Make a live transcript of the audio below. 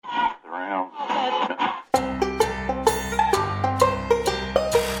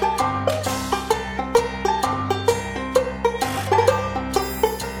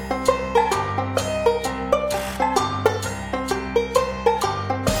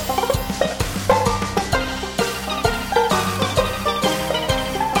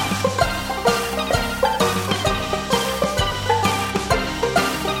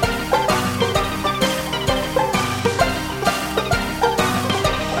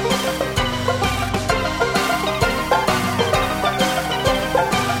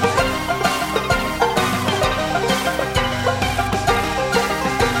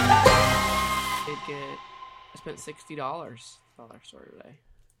dollar store today.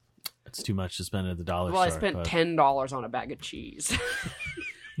 It's too much to spend at the dollar store. Well, I spent $10 on a bag of cheese.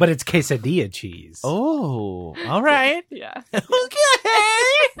 But it's quesadilla cheese. Oh, all right. Yeah.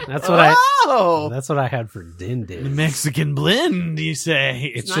 Okay. That's what I had for din din. Mexican blend, you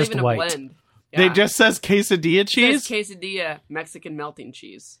say? It's not just even white. a blend. They Yeah. just says quesadilla It cheese? says quesadilla Mexican melting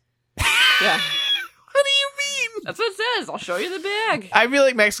cheese. Yeah. What do you mean? That's what it says. I'll show you the bag. I feel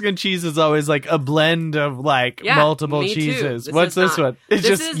like Mexican cheese is always like a blend of like Yeah, multiple me too. cheeses. This What's is this not. one? It's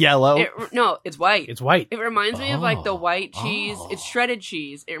This just is- yellow. No, it's white. It's white. It reminds me of like the white cheese. It's shredded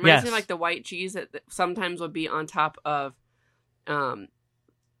cheese. It reminds me of Yes. like the white cheese that sometimes would be on top of,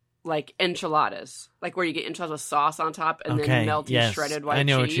 like enchiladas, like where you get enchiladas with sauce on top and then melty shredded white cheese. I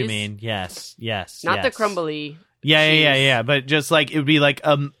know what you mean. Yes. Not the yes. crumbly. Yeah. But just like it would be like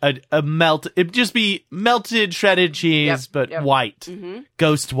a melt. It'd just be melted shredded cheese, but white,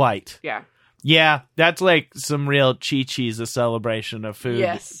 ghost white. Yeah. Yeah, that's like some real Chi-Chi's, a celebration of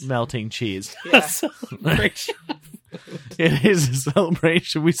food melting cheese. Yeah. It is a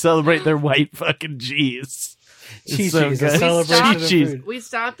celebration. We celebrate their white fucking cheese. It's so Chi-Chi's, a good. celebration of Chi-Chi's. food. We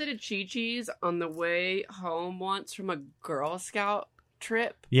stopped at a Chi-Chi's on the way home once from a Girl Scout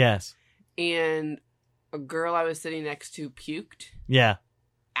trip, Yes. and a girl I was sitting next to puked Yeah.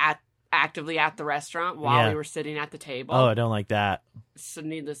 actively at the restaurant while Yeah. we were sitting at the table. Oh, I don't like that. So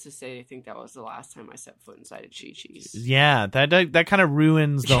needless to say, I think that was the last time I set foot inside a Chi-Chi's. Yeah, that kind of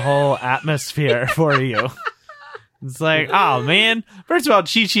ruins the whole atmosphere for you. It's like, oh man. First of all,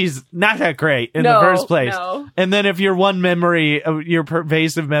 Chi-Chi's not that great in the first place. No. And then if your one memory, your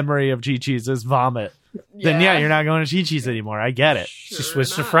pervasive memory of Chi-Chi's is vomit, then yeah, you're not going to Chi-Chi's anymore. I get it. She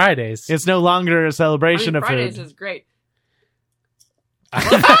switched to Fridays. It's no longer a celebration of Fridays food. is great.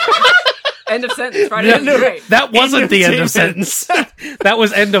 End of sentence. Fridays is great. That wasn't the end of sentence. That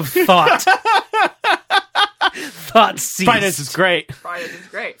was end of thought. Thought ceased. Fridays is great. Fridays is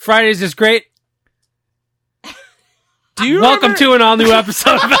great. Fridays is great. Do you Welcome remember- to an all-new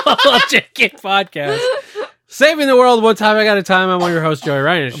episode of LLJK Podcast. Saving the world one time at a time. I'm one of your hosts, Joey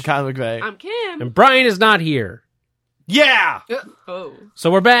Reinish. Kyle McVeigh. I'm Kim. And Brian is not here. Yeah. Oh. So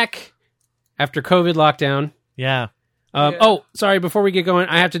we're back after COVID lockdown. Yeah. Yeah. Oh, sorry. Before we get going,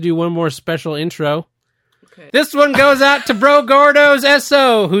 I have to do one more special intro. Okay. This one goes out to Bro Gordo's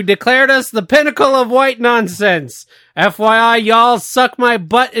SO, who declared us the pinnacle of white nonsense. FYI, y'all suck my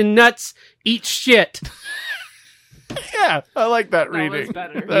butt and nuts, eat shit. Yeah. I like that That was reading.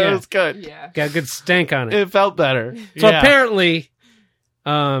 better. That Yeah. was good. Yeah. Got a good stank on it. It felt better. So Yeah. apparently,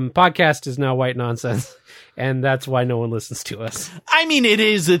 podcast is now white nonsense, and that's why no one listens to us. I mean, it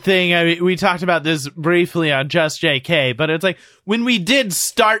is a thing. I mean, we talked about this briefly on Just JK, but it's like when we did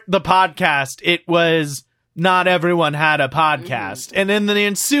start the podcast, it was not everyone had a podcast. And in the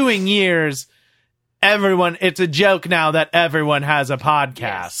ensuing years, it's a joke now that everyone has a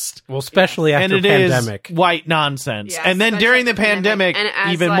podcast. Well, especially And after it is pandemic. white nonsense. Yeah, and then especially during the after pandemic. pandemic, And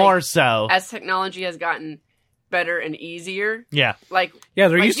as, even like, more so. As technology has gotten better and easier, Yeah. like Yeah,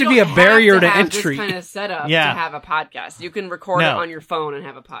 there like, used you to be a don't barrier have to have entry. This kind of setup Yeah. to have a podcast. You can record No. it on your phone and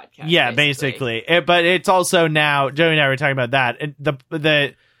have a podcast. Yeah, basically. But it's also now, Joey and I were talking about that. And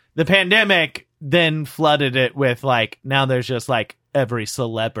the pandemic then flooded it with like, now there's just like every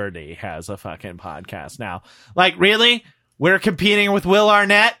celebrity has a fucking podcast now. Like, really? We're competing with Will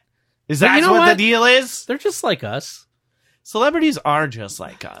Arnett? Is But that you know what the what? deal is? They're just like us. Celebrities are just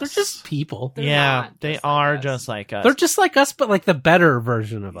like us. They're just people. They're yeah, not they just like are us. just like us. They're just like us, but like the better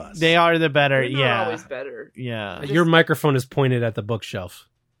version of us. They are the better. They're not Yeah. always better. Yeah. Your microphone is pointed at the bookshelf.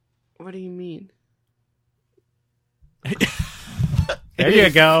 What do you mean? There you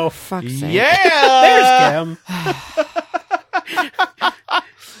go. Fuck's sake. Yeah. There's Kim.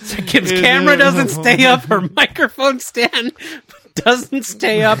 So Kim's camera doesn't stay up. Her microphone stand doesn't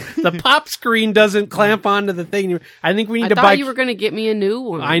stay up. The pop screen doesn't clamp onto the thing. I think we need I to thought buy. you were going to get me a new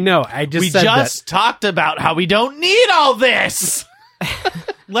one. I know. I just We said just talked about how we don't need all this.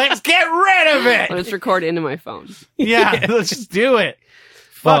 Let's get rid of But it. it's recorded into my phone. Yeah, let's just do it.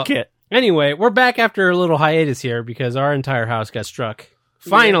 Fuck Well, it. Anyway, we're back after a little hiatus here because our entire house got struck.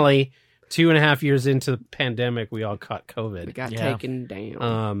 Finally, 2.5 years into the pandemic, we all caught It COVID. got Yeah. taken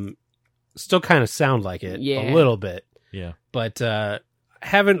down. Still kind of sound like it Yeah. a little bit, Yeah. but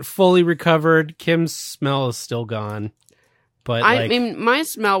haven't fully recovered. Kim's smell is still gone. But I mean, my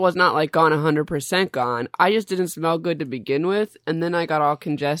smell was not like gone 100% gone. I just didn't smell good to begin with, and then I got all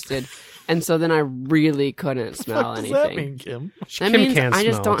congested, and so then I really couldn't smell What does anything. that mean, Kim? That Kim means can't I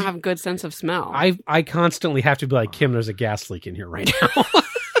just smell. don't have a good sense of smell. I constantly have to be like, Kim, there's a gas leak in here right now.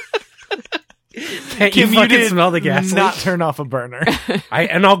 Can't Kim, you fucking did smell the gas not leak? turn off a burner.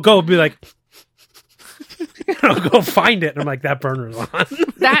 And I'll go be like, I'll go find it. And I'm like, that burner's on.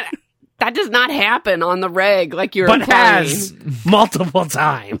 That does not happen on the reg like you're But implying. has multiple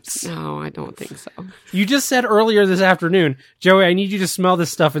times. No, I don't think so. You just said earlier this afternoon, Joey, I need you to smell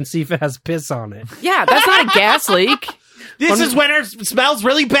this stuff and see if it has piss on it. Yeah, that's not a gas leak. This is when it smells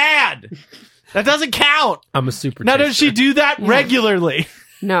really bad. That doesn't count. I'm a super Now, taster. does she do that regularly?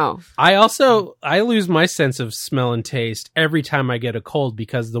 No. I lose my sense of smell and taste every time I get a cold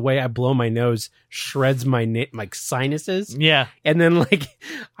because the way I blow my nose shreds my sinuses. Yeah. And then like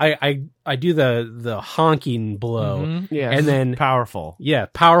I do the honking blow. Mm-hmm. Yeah. And then Powerful.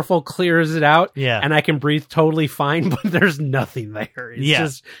 powerful clears it out. Yeah. And I can breathe totally fine, but there's nothing there. It's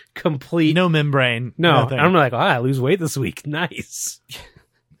just complete. No membrane. No. Nothing. And I'm like, I lose weight this week. Nice.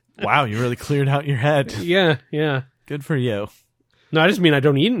 Wow, you really cleared out your head. Yeah. Good for you. No, I just mean I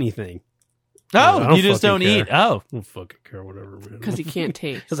don't eat anything. Oh, I don't you just fucking don't eat. care. Oh, I don't fucking care, whatever, man. Because he can't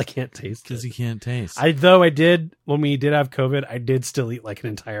taste. Because I can't taste because it. you can't taste. I did, when we did have COVID, I did still eat like an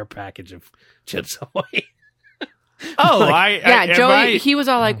entire package of Chips Ahoy. Joey, he was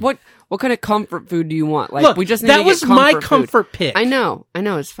all like, what kind of comfort food do you want? Like, Look, we just need that to was get my comfort food. comfort pick. I know,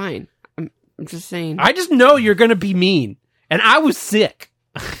 it's fine. I'm just saying. I just know you're going to be mean. And I was sick.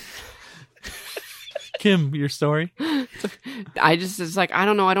 Kim, your story? It's like, I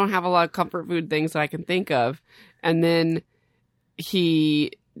don't know, I don't have a lot of comfort food things that I can think of. And then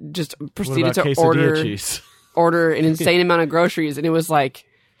he just proceeded to order an insane amount of groceries, and it was like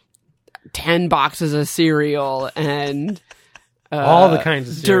 10 boxes of cereal and all the kinds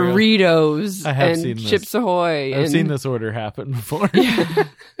of cereal. Doritos I have and seen this. Chips Ahoy. I've seen this order happen before.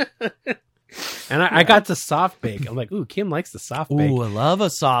 And I got the soft bake. I'm like, ooh, Kim likes the soft bake. Ooh, I love a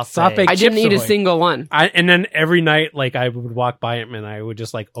soft bake. I didn't Chips eat a Ahoy. single one. And then every night, like I would walk by him and I would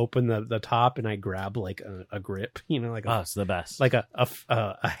just like open the top and I grab like a grip, like Oh, it's the best. like a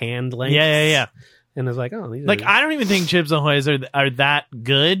hand length. Yeah. And I was like, oh, these Like, are... I don't even think Chips Ahoy's are that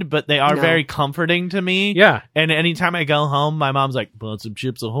good, but they are No. very comforting to me. Yeah. And anytime I go home, my mom's like, "Want some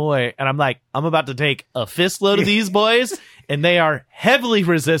Chips Ahoy?" And I'm like, I'm about to take a fistload of these boys, and they are heavily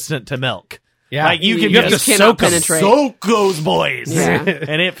resistant to milk. Yeah. Like, you can have just to cannot soak 'em. penetrate. soak those boys, Yeah.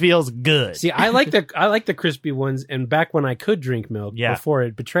 and it feels good. See, I like the crispy ones. And back when I could drink milk before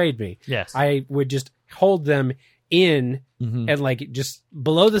it betrayed me, Yes. I would just hold them in and like just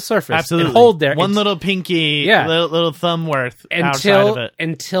below the surface. Absolutely. And hold there. One little pinky, Yeah. little thumb worth outside of it.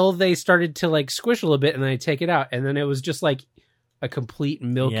 Until they started to like squish a little bit and then I take it out. And then it was just like a complete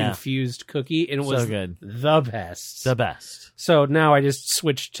milk infused cookie. And it was So good. the best. The best. So now I just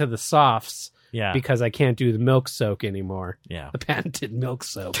switched to the softs Yeah. because I can't do the milk soak anymore. Yeah. The patented milk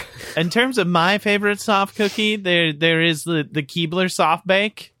soak. In terms of my favorite soft cookie, there is the Keebler soft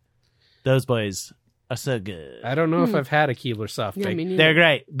bake. Those boys are so good. I don't know if I've had a Keebler soft Yeah, bake. me neither. They're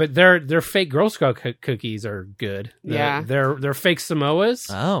great. But their fake Girl Scout cookies are good. Yeah. They're fake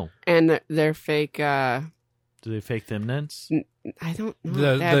Samoas. Oh. And they're fake, Do they fake them nuts? I don't know.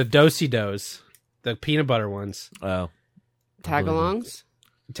 The They have Do-si-dos. The peanut butter ones. Oh. tagalongs?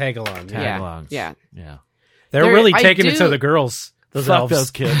 Tag-along. Yeah. Tagalongs. Yeah. Yeah. They're They're- really I taking it do- to the girls. Those Fuck elves.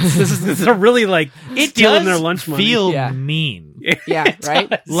 those kids. They're really like It stealing does their lunch money. feel Yeah. mean. Yeah, It right?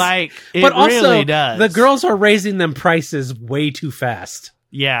 does. Like, it but also, really does. the girls are raising them prices way too fast.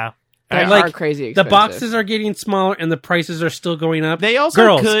 Yeah. They Like, are crazy The expensive. boxes are getting smaller and the prices are still going up. They also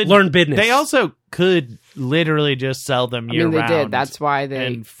girls could learn business. They also could literally just sell them I year mean, they round. did. That's why they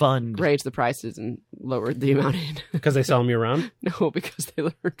and fund. raised the prices and lowered the amount in. because they sell them year round. No, because they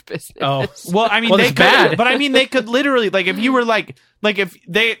learned business. Oh, Well, I mean, Well, they that's could, bad. but I mean, they could literally, like, if you were like if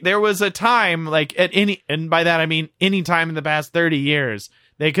there was a time, like, at any, and by that I mean any time in the past 30 years,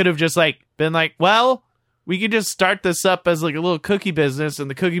 they could have just like been like, well, we could just start this up as like a little cookie business, and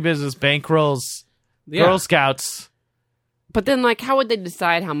the cookie business bankrolls yeah. Girl Scouts. But then, like, how would they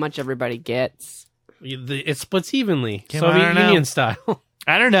decide how much everybody gets? It splits evenly, Kim, I Soviet don't know. Union style.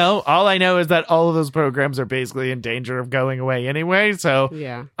 I don't know. All I know is that all of those programs are basically in danger of going away anyway, so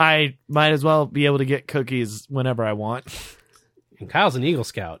Yeah. I might as well be able to get cookies whenever I want. And Kyle's an Eagle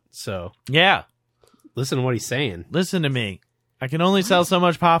Scout, so Yeah, listen to what he's saying. listen to me. I can only sell so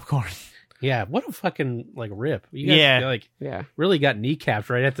much popcorn. Yeah, what a fucking like rip. You guys Yeah. like Yeah. really got kneecapped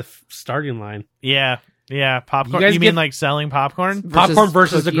right at the starting line. Yeah, popcorn. You You, guys mean get- like selling popcorn? Popcorn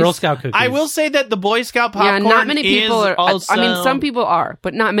versus the cookies. Girl Scout cookies. I will say that the Boy Scout popcorn Yeah, not many people is are. also... I mean, some people are,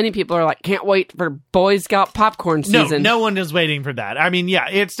 but not many people are like, can't wait for Boy Scout popcorn No, season. no one is waiting for that. I mean, yeah,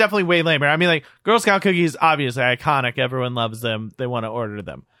 it's definitely way later. I mean, like, Girl Scout cookies, obviously iconic. Everyone loves them. They want to order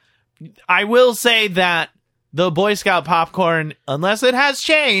them. I will say that the Boy Scout popcorn, unless it has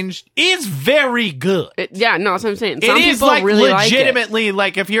changed, is very good. Yeah, no, that's what I'm saying. Some It is people like really like it. legitimately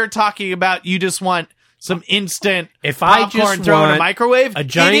like if you're talking about you just want some instant If I popcorn just thrown in a want microwave, a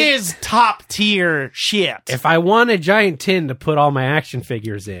giant- it is top tier shit. If I want a giant tin to put all my action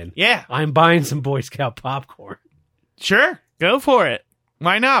figures in, Yeah, I'm buying some Boy Scout popcorn. sure, go for it.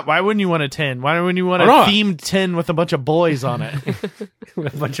 Why not? Why wouldn't you want a tin? Why wouldn't you want a Why not? themed tin with a bunch of boys on it?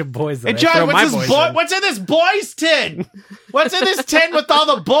 With a bunch of boys. That Hey, I John, throw my what's boys in. what's in this boys tin? What's in this tin with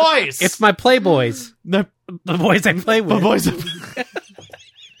all the boys? It's my Playboys. the The boys I play with. boys.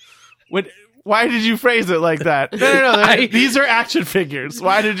 Why did you phrase it like that? No. These are action figures.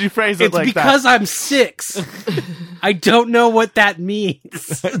 Why did you phrase it It's like because I'm 6. I don't know what that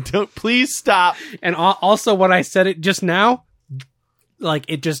means. that? Don't, please stop. And also, when I said it just now, like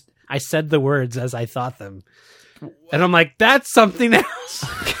I said the words as I thought them, and I'm like, that's something else.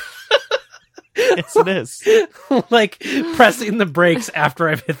 Yes, it is. Like pressing the brakes after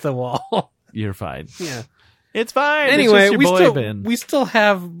I've hit the wall. You're fine. Yeah. It's fine. Anyway, it's just your boy bin. we still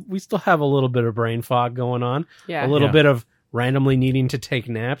have a little bit of brain fog going on. Yeah. A little Yeah. bit of randomly needing to take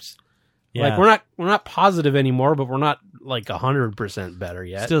naps. Yeah. Like we're not positive anymore, but we're not like 100% better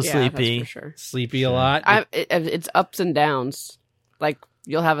yet. Still Yeah, sleepy. that's for sure. Sleepy a lot. It's ups and downs. Like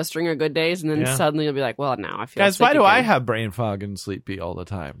you'll have a string of good days, and then Yeah. suddenly you'll be like, "Well, now I feel." Guys, sick why do I again. have brain fog and sleepy all the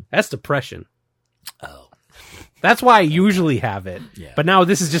time? That's depression. Oh. That's why I usually have it. Yeah. But now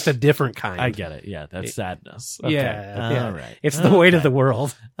this is just a different kind. I get it. Yeah, that's sadness. Okay. Yeah. All right. It's the weight of the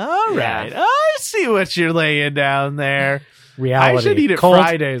world. All Yeah. right. I see what you're laying down there. Reality. I should eat it Cold.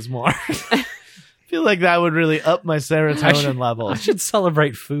 Fridays more. I feel like that would really up my serotonin I level. should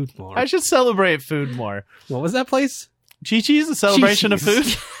celebrate food more. I should celebrate food more. What was that place? Chi-Chi's a celebration of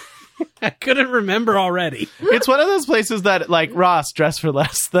Chi-Chi's. food. I couldn't remember already. It's one of those places that, like Ross, Dress for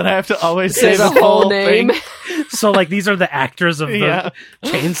Less, that I have to always say Say the the whole thing. name. So, like, these are the actors of the Yeah.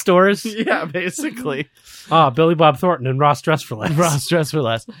 chain stores. Yeah, basically. Billy Bob Thornton and Ross Dress for Less. Ross, Dress for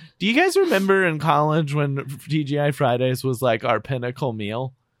Less. Do you guys remember in college when TGI Fridays was like our pinnacle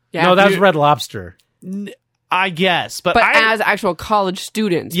meal? Yeah, No, that was you- Red Lobster. I guess, but as actual college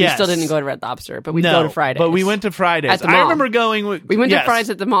students, Yes. we still didn't go to Red Lobster, but we'd no, go to Fridays. But we went to Fridays. At the I mall. remember going. We went yes. to Fridays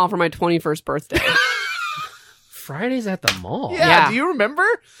at the mall for my 21st birthday. Fridays at the mall. Yeah, Yeah. do you remember?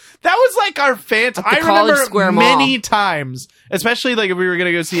 That was like our fantasy. At the I College remember Square many Mall. times, especially like if we were going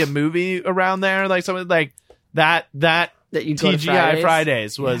to go see a movie around there, like something like that. That That you'd go to TGI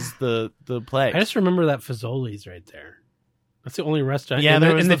Fridays. was the place. I just remember that Fazoli's right there. That's the only restaurant. Yeah, in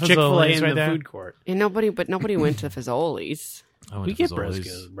there the, was in the the Chick-fil-A Fazoli's in right the there. food court. And nobody went to Fazoli's. We get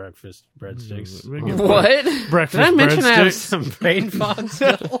breakfast breadsticks. We get What? breakfast. Did I mention I have breadsticks. some brain fog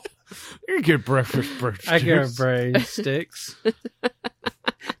still? You get breakfast breadsticks. I get breadsticks.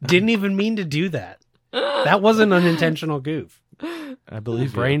 Didn't even mean to do that. That wasn't an intentional goof. I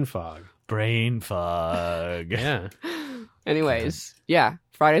believe Brain fog. brain fog. Yeah. Anyways, yeah,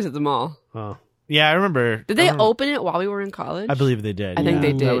 Fridays at the mall. Oh. Yeah, I remember. Did they open it while we were in college? I believe they did. I think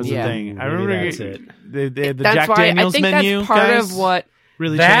they That did, was yeah. the thing. I Maybe remember that's it. They had the That's Jack why Daniels I think menu. that's part guys. of what.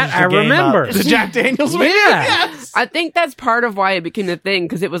 Really That changed the I game remember. up. The Jack Daniels menu. Yeah. Yes. I think that's part of why it became a thing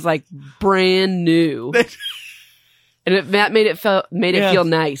because it was like brand new, and that made it Yeah. feel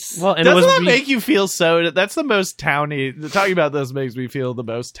nice. Well, and Doesn't it was that make you feel so? That's the most towny. Talking about this makes me feel the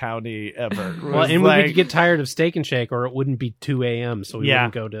most towny ever. well, and we would get tired of Steak and Shake, or it wouldn't be 2 a.m., so we Yeah.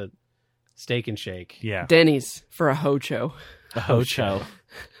 wouldn't go to Steak and Shake. yeah, Denny's for a hocho. a Hocho.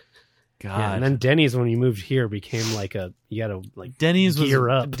 God, Yeah, and then Denny's, when you moved here, became like you gotta like Denny's was gear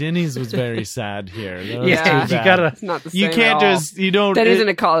up. Denny's was very sad here. That was Yeah. too you bad. gotta. It's not the same. You can't at all. just. You don't. Denny's it- in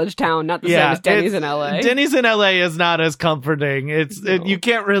a college town, not the same as Denny's in LA. Denny's in LA is not as comforting. You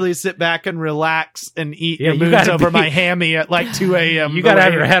can't really sit back and relax and eat Yeah, your you moons gotta over be- my hammy at like 2 a.m. You gotta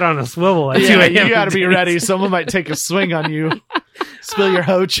have your head on a swivel at 2 Yeah, a.m. you gotta be ready. Someone might take a swing on you. Spill your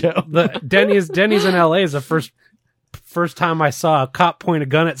hocho. The Denny's in LA is the first time I saw a cop point a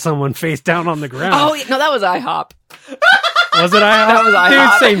gun at someone face down on the ground. Oh no, that was IHOP. Was it IHOP? That was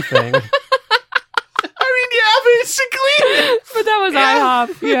IHOP. Dude, same thing. I mean, yeah, basically. But that was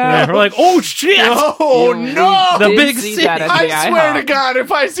IHOP. Yeah, Yeah. we're like, oh shit! Oh Yeah, no! The we big did see city. that at the I swear IHOP. to God,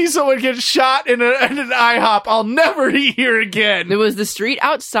 if I see someone get shot in an IHOP, I'll never eat here again. It was the street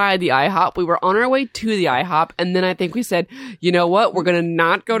outside the IHOP. We were on our way to the IHOP, and then I think we said, you know what? We're going to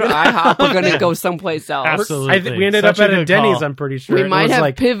not go to IHOP. We're going to go someplace else. Absolutely. We ended Such up at a a good Denny's. call. I'm pretty sure. We It might was have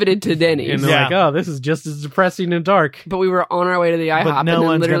like, pivoted to Denny's. and they're Yeah. like, oh, this is just as depressing and dark. But we were on our way to the IHOP, no and then one's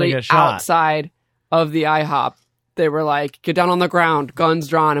gonna literally get shot. outside of the IHOP, they were like, get down on the ground, guns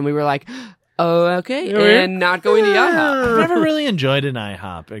drawn. And we were like, oh, okay. And not going to the IHOP. I've never really enjoyed an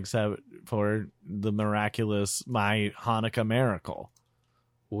IHOP except for the miraculous My Hanukkah Miracle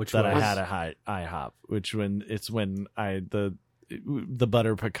Which that was I had at IHOP, which when I the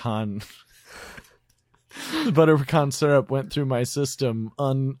butter pecan The butter pecan syrup went through my system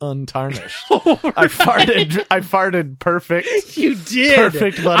untarnished. I farted perfect. You did.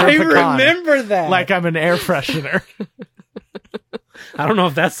 Perfect butter pecan. I remember that. Like I'm an air freshener. I don't know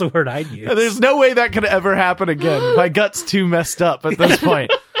if that's the word I'd use. There's no way that could ever happen again. My gut's too messed up at this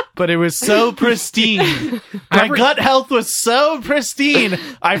point. But it was so pristine. My gut health was so pristine.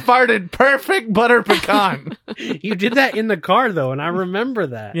 I farted perfect butter pecan. You did that in the car, though, and I remember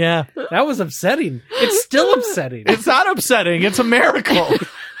that. Yeah. That was upsetting. It's still upsetting. It's not upsetting. It's a miracle.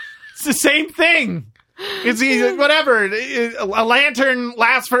 It's the same thing. It's whatever. A lantern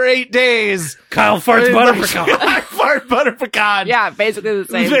lasts for 8 days. Kyle farts butter pecan. I fart butter pecan. Yeah, basically the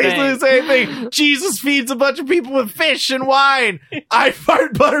same Basically the same thing. Jesus feeds a bunch of people with fish and wine. I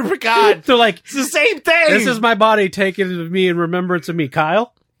fart butter pecan. So, like, it's the same thing. This is my body taking of me in remembrance of me.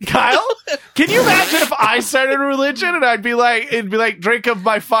 Kyle? Can you imagine if I started a religion and it'd be like drink of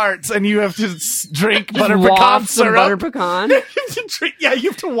my farts and you have to drink butter pecan syrup? Butter pecan. You have to drink, yeah, you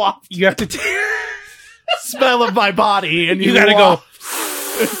have to waft. You have to smell of my body, and you gotta go.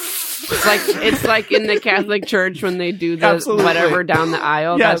 It's like in the Catholic Church when they do the Absolutely. whatever down the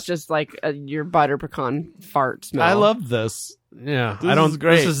aisle. Yes. That's just like your butter pecan fart smell. I love this. Yeah, This is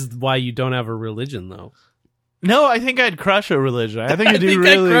great. This is why you don't have a religion, though. No, I think I'd crush a religion. I think it'd do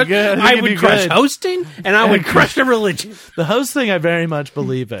really good. I would crush hosting, and I would crush a religion. The host thing I very much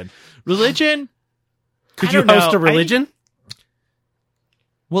believe in. Religion? Could you host a religion?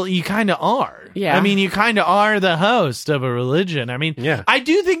 Well, you kind of are. Yeah. I mean, you kind of are the host of a religion. I mean, Yeah. I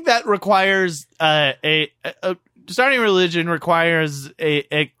do think that requires starting a religion requires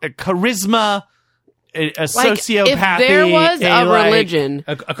a charisma, a sociopathy. If there was a like- religion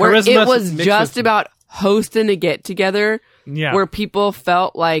A where charisma it was mixed just with- about hosting a get together, Yeah. where people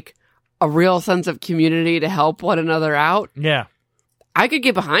felt like a real sense of community to help one another out, Yeah. I could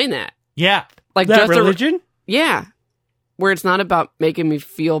get behind that. Yeah. Like that just religion? yeah, where it's not about making me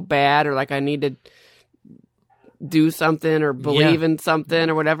feel bad or like I need to do something or believe in something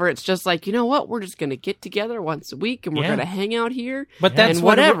or whatever. It's just like, you know what? We're just going to get together once a week and we're going to hang out here. But that's and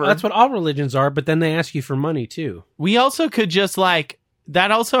whatever. That's what all religions are. But then they ask you for money too. We also could just like,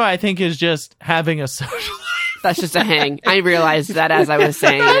 that also I think is just having a social life. That's just a hang. I realized that as I was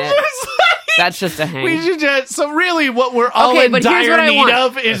saying it. That's just a hang. We should just, so really what we're all in but here's what dire I need want.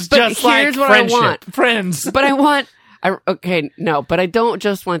 of is But just like here's what friendship. I want. Friends. But I want, but I don't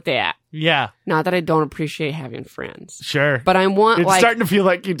just want that. Yeah, Not that I don't appreciate having friends. sure. But I want It's like, starting to feel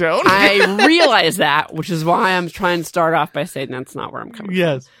like you don't. I realize that, which is why I'm trying to start off by saying that's not where I'm coming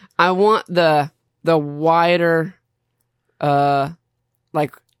Yes. from. I want the wider,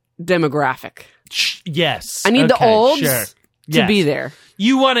 like demographic. Yes. I need the Okay, olds sure. to Yes. be there.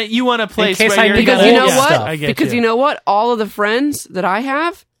 You want a place case where I you're need Because gonna- you know old what? stuff. I get Because you know what? All of the friends that I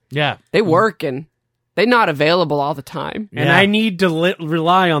have, Yeah. they work and they're not available all the time. And Yeah. I need to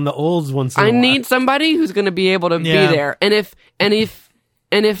rely on the olds once in a I while. need somebody who's going to be able to Yeah. be there. And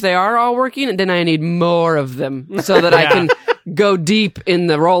if they are all working, then I need more of them so that I can go deep in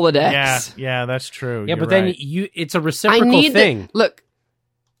the Rolodex. Yeah, that's true. Yeah, You're but then right. it's a I reciprocal need thing. look,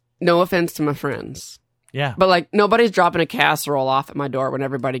 no offense to my friends, Yeah. but like nobody's dropping a casserole off at my door when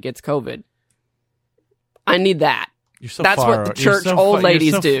everybody gets COVID. I need that. You're so That's far, what the you're church so old you're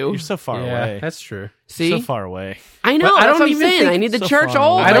ladies so- do. You're so far Yeah, away. that's true. See, So far away. I know. But I That's don't what I'm even saying. think I need the so church far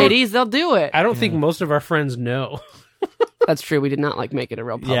old away. I don't- ladies. They'll do it. I don't think most of our friends know. That's true. We did not like make it a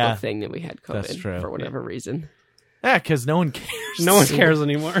real public Yeah. thing that we had COVID That's true. for whatever reason. Yeah, because no one cares. No one cares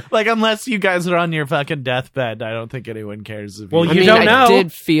anymore. Like, unless you guys are on your fucking deathbed, I don't think anyone cares. If Well, I You mean, don't I know.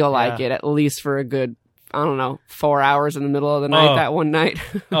 did feel like Yeah. it at least for a good, 4 hours in the middle of the night Oh. that one night.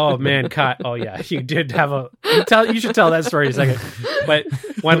 Oh man, oh yeah, you did have a. You should tell that story in a second. But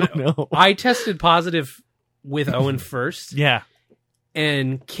when No. I tested positive with Owen first, Yeah.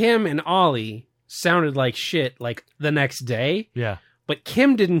 and Kim and Ollie sounded like shit like the next day, Yeah. but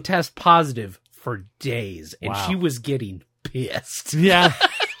Kim didn't test positive for days, and Wow. she was getting pissed. Yeah.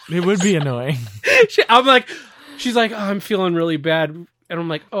 It would be annoying. I'm like, she's like, oh, I'm feeling really bad. And I'm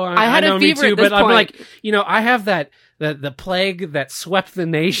like, oh, I had know a me fever too. at this But I'm point. like, I have the plague that swept the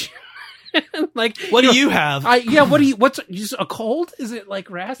nation. Like, What do you have? what's just a cold? Is it like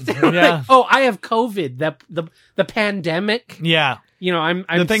raspberry? Yeah. Like, oh, I have COVID. The pandemic. Yeah. I'm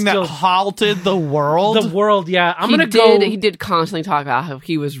The thing still, that halted the world. the world. Yeah, I'm he gonna go. He did constantly talk about how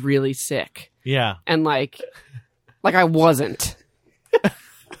he was really sick Yeah. and like I wasn't.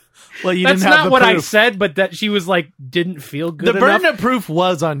 Well, you That's didn't have not the what I proof. said, but that she was like didn't feel good The enough. burden of proof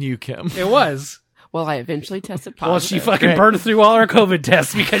was on you, Kim. It was. Well, I eventually tested Well, positive. she fucking Right. burned through all her COVID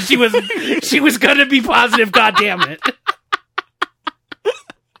tests because she was gonna be positive. God damn it!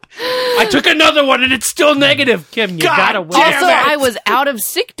 I took another one and it's still negative. Kim, you gotta wait. Also, I was out of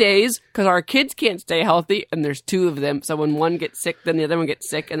sick days because our kids can't stay healthy, and there's 2 of them. So when one gets sick, then the other one gets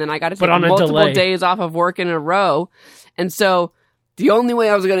sick, and then I got to take multiple days off of work in a row. And so the only way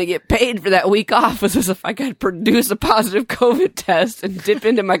I was going to get paid for that week off was if I could produce a positive COVID test and dip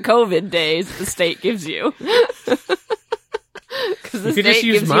into my COVID days the state gives you. Because the state gives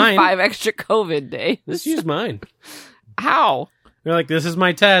you 5 extra COVID days. Just use mine. How? You're like, this is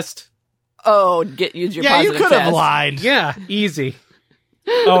my test. Oh, use your positive test. Yeah, you could have lied. Yeah, easy.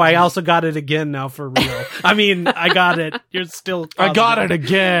 Oh, I also got it again now for real. I mean, I got it. You're still positive. I got it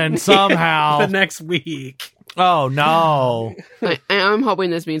again somehow. The next week. Oh, no. I'm hoping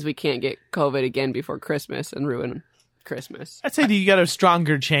this means we can't get COVID again before Christmas and ruin Christmas. I'd say that you got a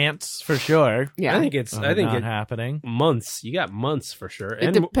stronger chance for sure. Yeah. I think it's happening. Months. You got months for sure.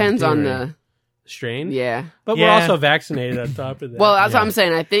 It depends on the strain. Yeah. But we're also vaccinated on top of that. Well, that's what I'm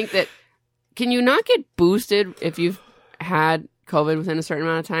saying. I think that can you not get boosted if you've had COVID within a certain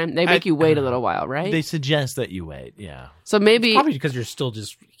amount of time? They make you wait a little while, right? They suggest that you wait, yeah. So maybe probably because you're still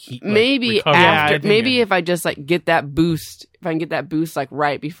just maybe after if I just like get that boost, if I can get that boost like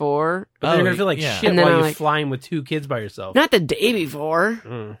right before, but you're gonna feel like shit while you're flying with 2 kids by yourself. Not the day before.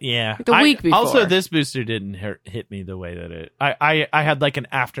 Yeah, like the week before. Also, this booster didn't hit me the way that it. I had like an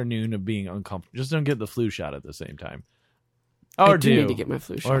afternoon of being uncomfortable. Just don't get the flu shot at the same time. Or I do need to get my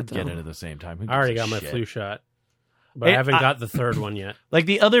flu shot. Or get it at the same time. I already got my flu shot. But I haven't got the 3rd one yet. Like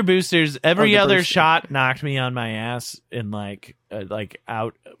the other boosters, every other shot knocked me on my ass in like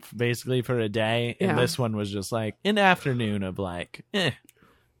out basically for a day. And this one was just like an afternoon of like, I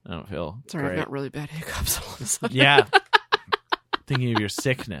don't feel Sorry, great. I've got really bad hiccups all of a sudden. Yeah. Thinking of your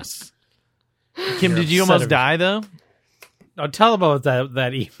sickness. Kim, did you almost die though? Oh, tell about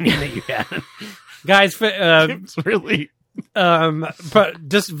that evening that you had. Guys, Kim's really... but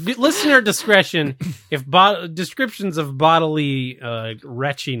just listener discretion. If descriptions of bodily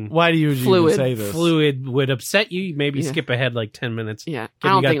retching, why do you usually say this? Fluid would upset you. Maybe skip ahead like 10 minutes. Yeah, I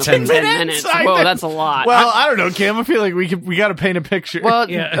don't think 10 minutes. Whoa, that's a lot. Well, I don't know, Kim. I feel like we got to paint a picture. Well,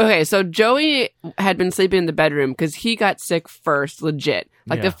 okay. So Joey had been sleeping in the bedroom because he got sick first, legit.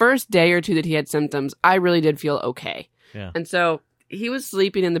 Like the first day or 2 that he had symptoms, I really did feel okay. Yeah, and so he was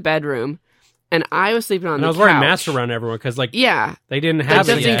sleeping in the bedroom. And I was sleeping on the couch. I was wearing masks around everyone because, like, they didn't have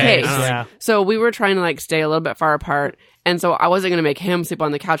it just in case. Yeah. So we were trying to like stay a little bit far apart, and so I wasn't going to make him sleep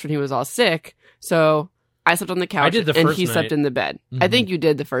on the couch when he was all sick. So I slept on the couch, and he slept in the bed. Mm-hmm. I think you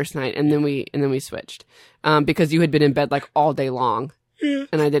did the first night, and then we switched because you had been in bed like all day long,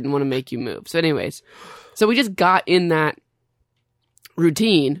 and I didn't want to make you move. So, anyways, so we just got in that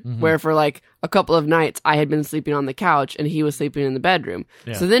routine where for like a couple of nights I had been sleeping on the couch and he was sleeping in the bedroom.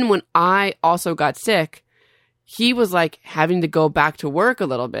 Yeah. So then when I also got sick, he was like having to go back to work a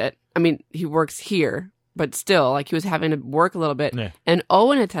little bit. I mean, he works here, but still like he was having to work a little bit. Yeah. And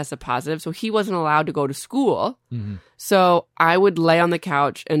Owen had tested positive, so he wasn't allowed to go to school. Mm-hmm. So I would lay on the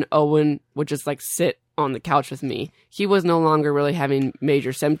couch and Owen would just like sit on the couch with me. He was no longer really having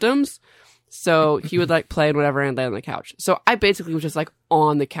major symptoms. So he would like play and whatever and lay on the couch. So I basically was just like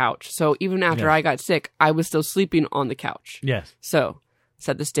on the couch. So even after I got sick, I was still sleeping on the couch. Yes. So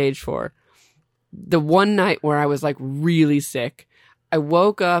set the stage for the one night where I was like really sick. I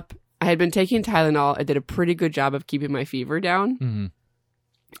woke up. I had been taking Tylenol. I did a pretty good job of keeping my fever down. Mm-hmm.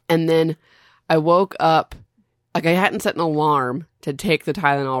 And then I woke up. Like I hadn't set an alarm to take the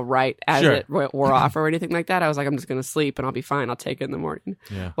Tylenol right as it wore off or anything like that. I was like, I'm just going to sleep and I'll be fine. I'll take it in the morning.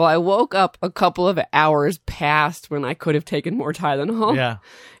 Yeah. Well, I woke up a couple of hours past when I could have taken more Tylenol. Yeah.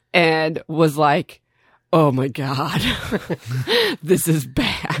 And was like, oh my God, this is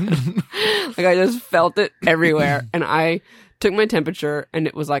bad. Like I just felt it everywhere. And I took my temperature and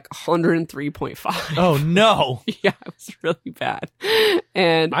it was like 103.5. Oh no. Yeah, it was really bad.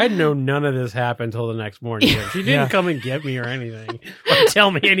 And I know none of this happened until the next morning. She didn't come and get me or anything or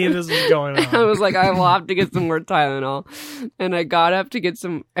tell me any of this was going on. I was like, I will have to get some more Tylenol. And I got up to get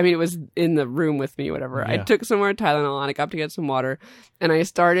some, I mean, it was in the room with me, whatever. Yeah. I took some more Tylenol and I got up to get some water and I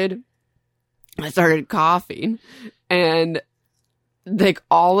started coughing and like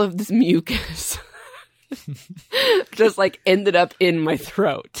all of this mucus just like ended up in my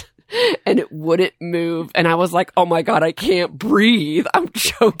throat and it wouldn't move. And I was like, oh my God, I can't breathe. I'm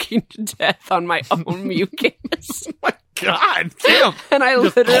choking to death on my own mucus. Oh my God, Kim. And I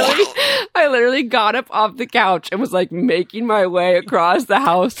literally got up off the couch and was like making my way across the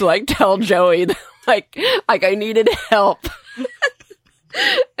house to like tell Joey that, like I needed help.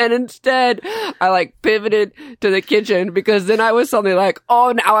 And instead, I like pivoted to the kitchen because then I was suddenly like,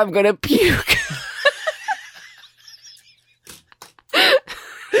 oh, now I'm going to puke.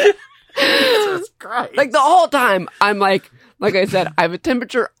 Christ. Like the whole time, I'm like I said, I have a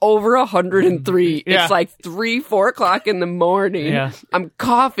temperature over 103. Yeah. It's like 3-4 o'clock in the morning. Yeah. I'm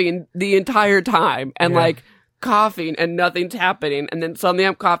coughing the entire time and like coughing and nothing's happening. And then suddenly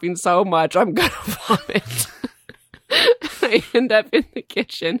I'm coughing so much, I'm going to vomit. I end up in the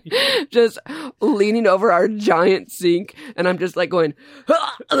kitchen, just leaning over our giant sink, and I'm just like going,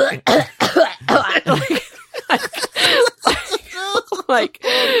 like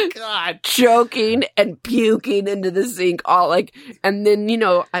God, choking and puking into the sink, all like, and then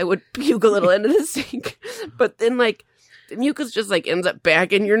I would puke a little into the sink, but then like the mucus just like ends up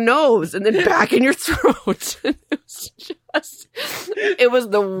back in your nose and then back in your throat. And it was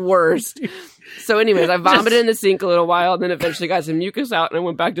the worst. So anyways, I vomited in the sink a little while and then eventually got some mucus out and I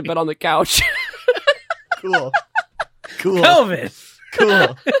went back to bed on the couch. Cool. COVID.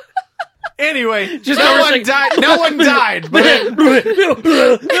 Cool. Anyway, just no one died. No one died. But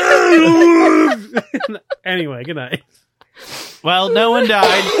Anyway, good night. well, no one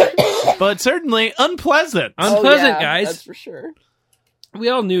died, but certainly unpleasant. Unpleasant, guys. That's for sure. We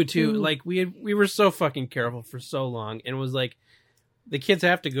all knew too. Like we were so fucking careful for so long, and it was like the kids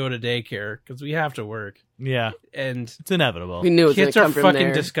have to go to daycare because we have to work, Yeah, and it's inevitable. We knew it was kids gonna are come from fucking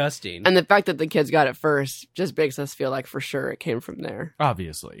there. disgusting. And the fact that the kids got it first just makes us feel like for sure it came from there.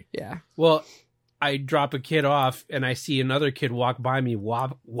 Obviously. Yeah. Well, I drop a kid off and I see another kid walk by me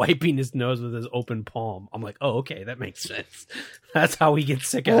wiping his nose with his open palm. I'm like, oh, okay, that makes sense. That's how we get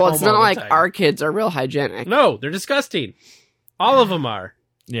sick at home. Well, it's not all the like time. our kids are real hygienic. No, they're disgusting. All of them are.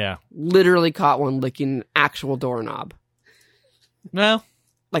 Yeah. Literally caught one licking an actual doorknob. Well,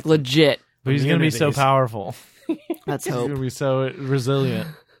 Like legit. but he's going to be so Communities. powerful. Let's He's going hope. to be so resilient.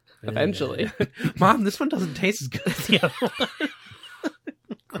 Eventually. Mom, this one doesn't taste as good as the other one.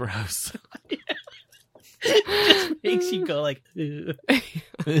 Gross. Makes you go like, ugh.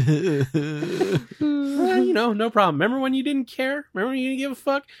 Well, no problem. Remember when you didn't care? Remember when you didn't give a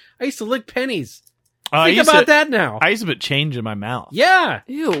fuck? I used to lick pennies. Think about that now. I used to put change in my mouth. Yeah.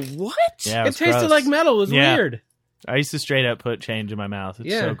 Ew, what? Yeah, It was tasted gross. like metal. It was Yeah. weird. I used to straight up put change in my mouth. It's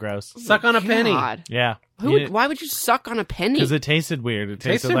Yeah. so gross. Suck on a penny. God. Yeah. Why would you suck on a penny? Because it tasted weird. It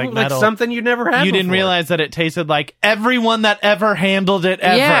tasted Tasted like metal. something you never had You didn't before. realize that it tasted like everyone that ever handled it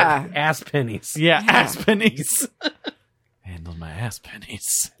ever. Yeah. Ass pennies. Yeah, ass pennies. Handled my ass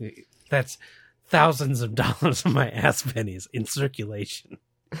pennies. That's thousands of dollars of my ass pennies in circulation.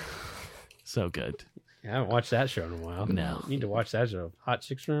 So good. I haven't watched that show in a while. No. You need to watch that show. Hot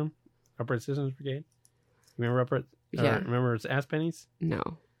Chicks Room, Upper Citizens Brigade. Remember Yeah. remember it's ass pennies? No.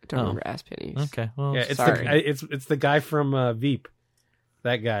 I don't Oh. remember ass pennies. Okay. Well, Yeah, it's sorry. it's the guy from Veep.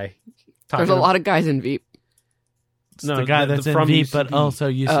 That guy. There's a lot of guys in Veep. it's the guy that's in from Veep, but UCB. also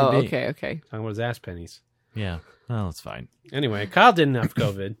UCB. Oh, okay. Talking about his ass pennies. Yeah. Well, it's fine. Anyway, Kyle didn't have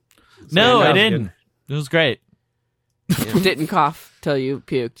COVID. So No, that I was didn't. good. It was great. Didn't cough till you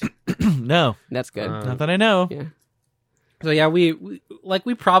puked. No, That's good. not that I know. Yeah. So yeah, we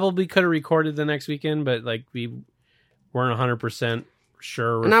probably could have recorded the next weekend, but like we weren't 100%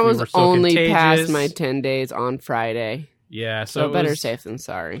 sure. And if I we was were still only contagious. past my 10 days on Friday. Yeah, So it better was- safe than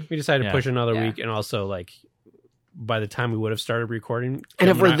sorry. We decided to Yeah. push another Yeah. week, and also like by the time we would have started recording, And Kim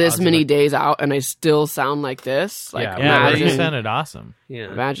if we're I this was many like, days out and I still sound like this, like Yeah, Yeah, but you imagine, sounded awesome. yeah.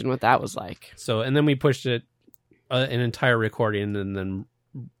 imagine what that was like. So and then we pushed it an entire recording, and then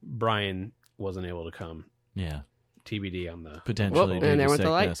Brian wasn't able to come. Yeah, TBD on the potentially. Whoop, due and there to went the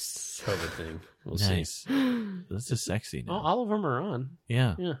sickness. lights. COVID thing. We'll see. Nice. This is sexy now. All of them are on.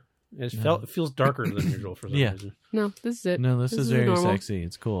 Yeah. Yeah, it Yeah. feels darker than usual for some Yeah. reason. No, this is it. No, this is very normal. sexy.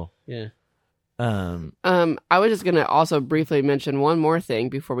 It's cool. Yeah. I was just gonna also briefly mention one more thing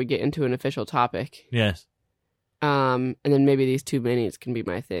before we get into an official topic. Yes. And then maybe these 2 minutes can be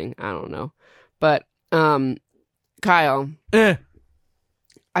my thing. I don't know. But Kyle,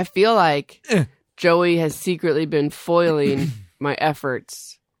 I feel like Joey has secretly been foiling my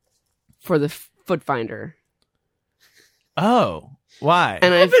efforts for the Foot Finder. Oh, why?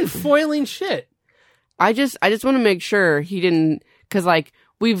 And I've been foiling shit. I just want to make sure he didn't, because like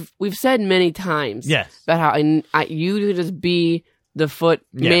we've said many times Yes. about how you could just be the foot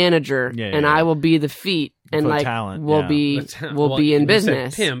Yeah. manager Yeah, and yeah. I will be the feet and Foot like talent, we'll yeah. be Well, be in you said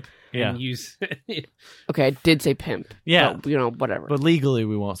business. pimp. Yeah. And use. Okay, I did say pimp. Yeah. But, whatever. But legally,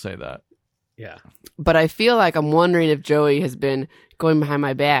 we won't say that. yeah. But I feel like I'm wondering if Joey has been going behind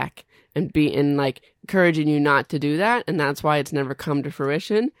my back and like encouraging you not to do that, and that's why it's never come to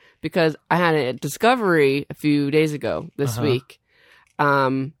fruition. Because I had a discovery a few days ago this Uh-huh. week.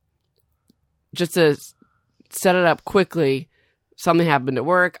 Just to set it up quickly, something happened at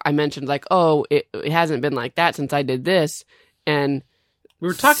work. I mentioned like, oh, it hasn't been like that since I did this, and We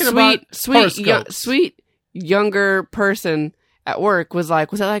were talking about horoscopes. Sweet younger person at work was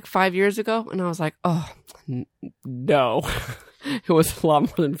like, was that like 5 years ago? And I was like, oh, no. It was a lot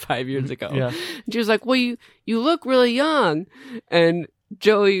more than 5 years ago. Yeah. And she was like, well, you look really young. And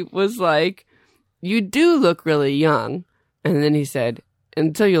Joey was like, you do look really young. And then he said,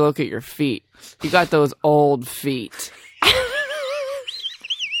 until you look at your feet. You got those old feet.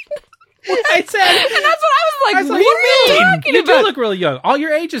 I said, and that's what I was like, what are you talking you about? do look really young. All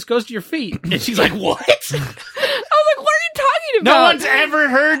your age just goes to your feet. And she's like, what? I was like, what are you talking about?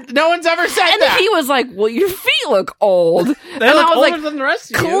 No one's ever said and that. He was like, well, your feet look old. They and look I was older like, than the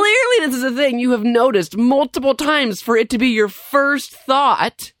rest of you. Clearly this is a thing you have noticed multiple times for it to be your first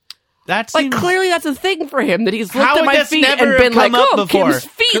thought. That's like, clearly that's a thing for him, that he's looked How at my would this feet never and been have come like, up oh, before? Kim's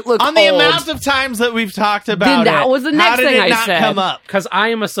feet look on the old. amount of times that we've talked about Then that was the next how did thing it I not said. come up? Because I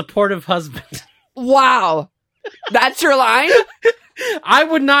am a supportive husband. Wow. That's your line? I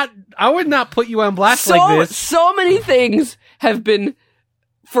would not put you on blast like this. So many things have been,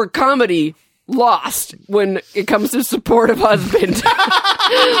 for comedy, lost when it comes to supportive husband.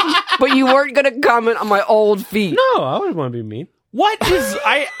 But you weren't going to comment on my old feet. No, I wouldn't want to be mean. What is...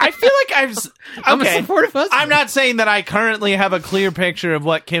 I feel like I'm a supportive husband. I'm not saying that I currently have a clear picture of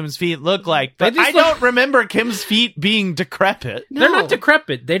what Kim's feet look like, but I don't remember Kim's feet being decrepit. No. They're not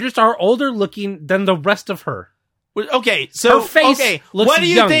decrepit. They just are older looking than the rest of her. Okay, so... Her face looks what do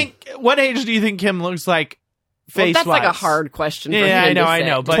you young. think... What age do you think Kim looks like face-wise? Well, that's like a hard question for him I to say.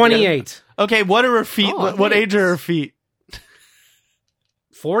 know. But 28. Okay, what are her feet? Oh, what age are her feet?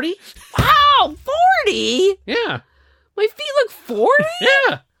 40? Wow, 40? Yeah. My feet look 40?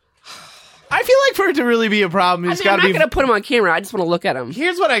 Yeah. I feel like for it to really be a problem, I'm it's got not to be... going to put him on camera. I just want to look at him.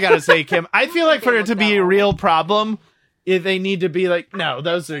 Here's what I got to say, Kim. I feel like for it to be a real problem, if they need to be like, no,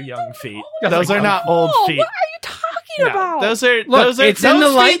 those are young feet. Those are not old feet. What are you talking about? Those are it's in the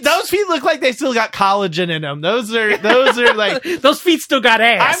lights. Those feet look like they still got collagen in them. Those are like those feet still got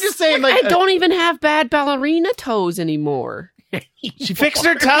ass. I'm just saying, like, I don't even have bad ballerina toes anymore. She fixed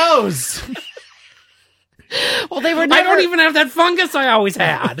her toes. Well, they were I never... don't even have that fungus I always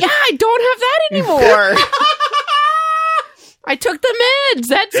had. Yeah, I don't have that anymore. I took the meds.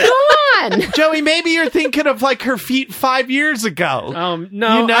 That's gone. Joey, maybe you're thinking of like her feet 5 years ago.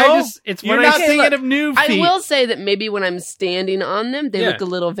 No, you know? it's you're when not I thinking of new feet. I will say that maybe when I'm standing on them, they look a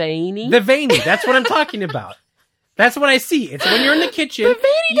little veiny. The veiny. That's what I'm talking about. That's what I see. It's when you're in the kitchen. The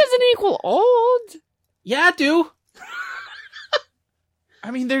veiny doesn't equal old. Yeah, I do.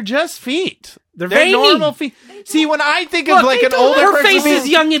 I mean, they're just feet. They're veiny. normal feet. See, when I think of like an older her person, face is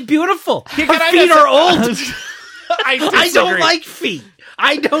young and beautiful. Her Can I feet just- are old. I don't like feet.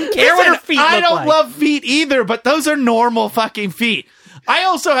 I don't care what her feet I look don't like. love feet either, but those are normal fucking feet. I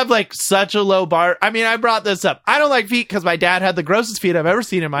also have like such a low bar. I mean, I brought this up. I don't like feet because my dad had the grossest feet I've ever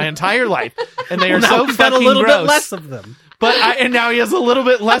seen in my entire life, and they are so he's fucking got a little gross. bit less of them. And now he has a little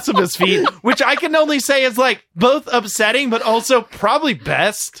bit less of his feet, which I can only say is like both upsetting, but also probably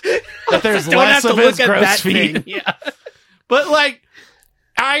best that there's Don't less have of to his look at gross that feet. thing. Yeah. But like,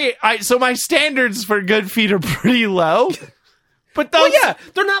 so my standards for good feet are pretty low. But those, Well, yeah,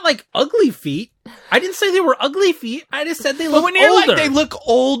 they're not like ugly feet. I didn't say they were ugly feet. I just said they look but when you're older. like they look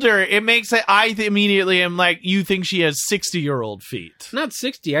older, it makes it. I immediately am like, you think she has 60-year-old feet? Not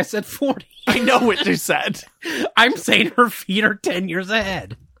 60. I said 40. I know what you said. I'm saying her feet are 10 years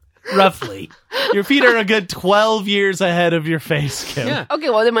ahead, roughly. Your feet are a good 12 years ahead of your face, Kim. Yeah. Okay,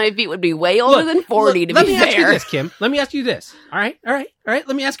 well, then my feet would be way older than 40 to let be me ask you fair. this, Kim. Let me ask you this. All right.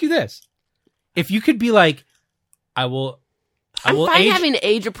 Let me ask you this. If you could be like, I'm fine age, having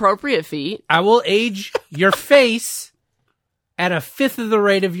age-appropriate feet. I will age your face at a fifth of the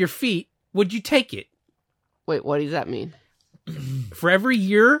rate of your feet. Would you take it? Wait, what does that mean? For every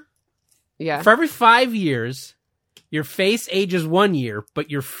year, Yeah. for every 5 years, your face ages 1 year,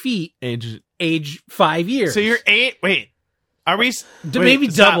 but your feet age 5 years. So you're 8. Wait, are we? Maybe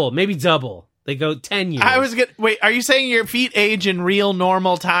double. They go 10 years. Wait, are you saying your feet age in real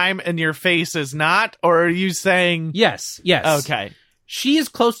normal time and your face is not? Or are you saying... Yes. Okay. She is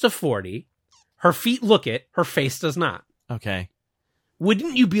close to 40. Her feet look it. Her face does not. Okay.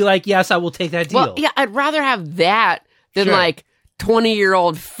 Wouldn't you be like, yes, I will take that deal? Well, yeah, I'd rather have that than Sure. like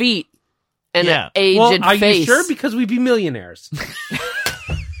 20-year-old feet and Yeah. an aged Well, are face. you sure? Because we'd be millionaires.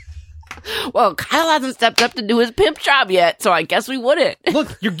 Well, Kyle hasn't stepped up to do his pimp job yet, so I guess we wouldn't.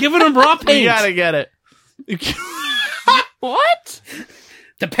 Look, you're giving them raw paint. You gotta get it. What?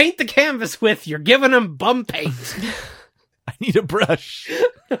 To paint the canvas with, you're giving them bum paint. I need a brush.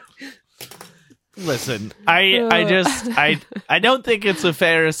 Listen, I don't think it's a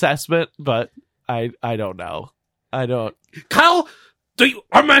fair assessment, but I don't know. I don't. Kyle,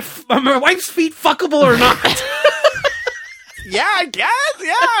 Are my wife's feet fuckable or not? Yeah, I guess.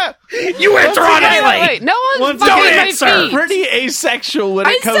 Yeah. You answer honestly. Wait, no one's Don't fucking my answer. feet. Pretty asexual when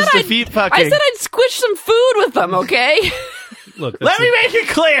it comes to feet fucking. I said I'd squish some food with them, okay? Look, Let me make it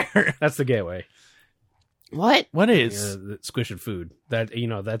clear. That's the gateway. What? What is? Squishing food. That's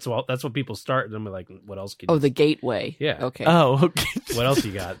what people start. And I'm like, what else can? Oh, the gateway. Yeah. Okay. Oh, okay. What else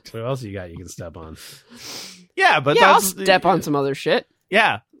you got? What else you got? You can step on. Yeah, but Yeah, I'll that's step on some other shit.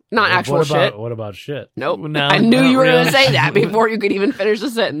 Yeah. Not actual shit. What about shit? Nope. No, I knew you were not going to really. say that before you could even finish the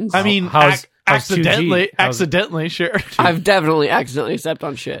sentence. I mean, how's 2G? accidentally, sure. I've definitely accidentally stepped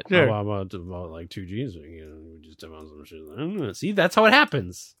on shit. Sure. How about like 2Gs? We just step on some shit. I don't know. See, that's how it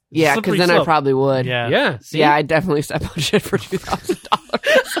happens. Yeah, because then I probably would. Yeah. Yeah. See? Yeah, I definitely step on shit for $2,000.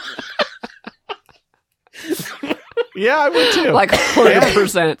 Yeah, I would too. Like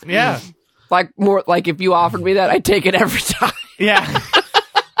 100%. yeah. Like more like if you offered me that, I'd take it every time. Yeah.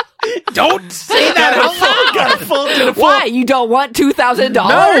 Don't say that out loud. Got a full to the full. Why? You don't want $2,000?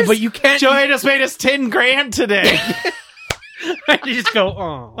 No, but you can't. Joey just made us $10,000 today. I just go,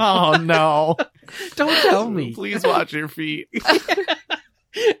 oh, Oh no! don't tell me. Please watch your feet.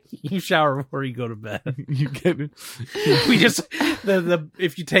 You shower before you go to bed. You get it. We just the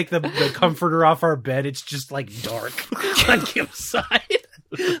if you take the comforter off our bed, it's just like dark on Kim's side.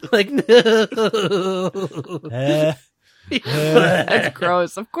 Like no. That's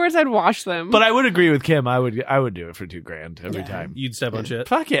gross. Of course I'd wash them. But I would agree with Kim. I would do it for $2,000 every time. You'd step on shit.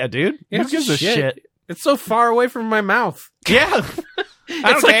 Fuck yeah, dude. Yeah, Who gives a shit? It's so far away from my mouth. Yeah.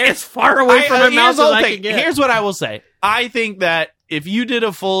 It's like as far away from my mouth as I can get. Here's what I will say. I think that if you did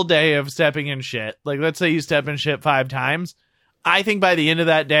a full day of stepping in shit, like let's say you step in shit 5 times, I think by the end of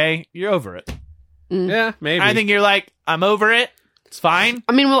that day, you're over it. Yeah, maybe. I think you're like, I'm over it. It's fine.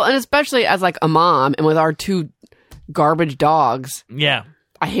 I mean, well, and especially as like a mom and with our 2 garbage dogs, Yeah.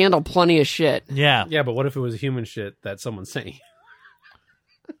 I handle plenty of shit. Yeah. Yeah, but what if it was human shit that someone's saying?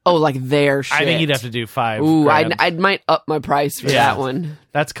 Oh, like their shit. I think you'd have to do 5. Ooh, grand. I might up my price for Yeah. that one.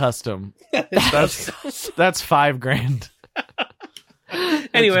 That's custom. That's $5,000.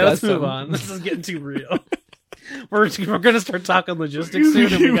 Anyway, let's custom. move on. This is getting too real. We're going to start talking logistics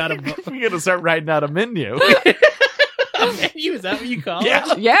soon, and we got to. We gotta start writing out a menu. Menu, is that what you call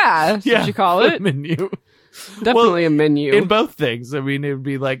Yeah. it? Yeah, that's what you call it. Menu. Definitely a menu. In both things. I mean, it would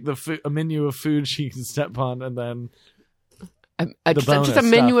be like a menu of food she can step on, and then just bonus a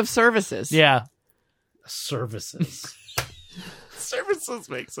menu stuff. of services. yeah, Services. services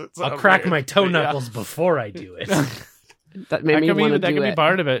makes it. I'll crack my toe knuckles before I do it. That made me want to that do could be it.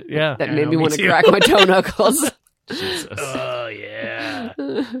 part of it. Yeah, That Yeah, made me me want to too. crack my toe knuckles. Jesus. Oh yeah.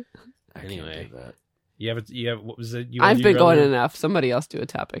 I Anyway. can't do that. You have what was it? I've been going enough. Somebody else do a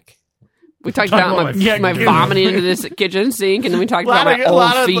topic. We talked Talk about about my, my- my vomiting into this kitchen sink, and then we talked A about my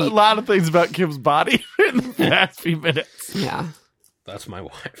old feet. lot of things about Kim's body in the past few minutes. Yeah. That's my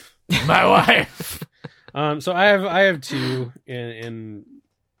wife. My wife. So I have 2, and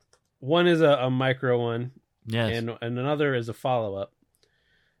one is a micro one, Yes. and another is a follow up.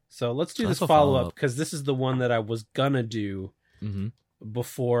 So let's do That's this a follow up follow-up. because this is the one that I was gonna do Mm-hmm.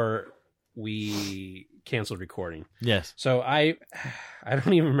 before we canceled recording. Yes. So I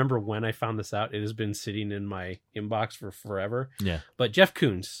don't even remember when I found this out. It has been sitting in my inbox for forever. Yeah. But Jeff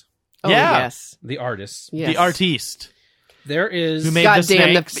Koons, Oh, Yeah. yes. the artist, Yes. The artiste. there is Who made God the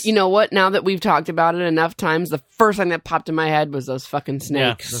damn, snakes. you know what? Now that we've talked about it enough times, the first thing that popped in my head was those fucking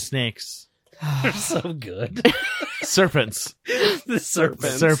Yeah, snakes. the snakes. they're so good. Serpents. The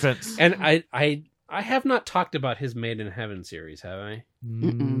serpents. Serpents. And I have not talked about his Made in Heaven series, have I?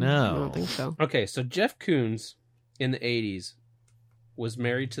 Mm-mm, No. I don't think so. Okay, so Jeff Koons in the 80s was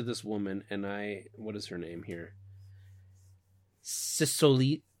married to this woman, and what is her name here?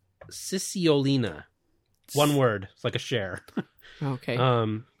 Cicciolina. One word. It's like a share. Okay.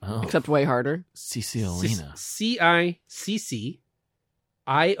 Oh. Except way harder. Cicciolina. Cicciolina.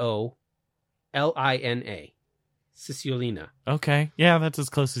 Cicciolina. Okay. Yeah, that's as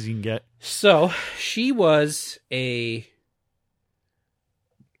close as you can get. So she was I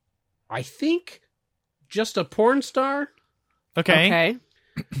think, just a porn star. Okay.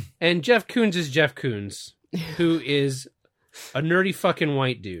 And Jeff Koons is Jeff Koons, who is a nerdy fucking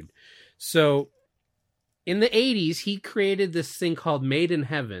white dude. So in the 80s, he created this thing called Made in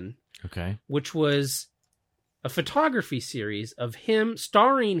Heaven, Okay. which was a photography series of him,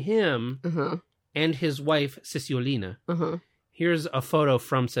 starring him Uh-huh. and his wife, Cicciolina. Uh-huh. Here's a photo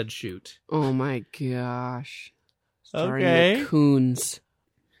from said shoot. Oh my gosh. Starring Okay. the Coons.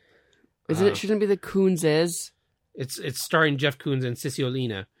 Shouldn't it be the Coonses? It's starring Jeff Koons and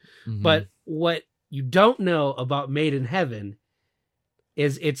Cicciolina. Mhm. But what you don't know about Made in Heaven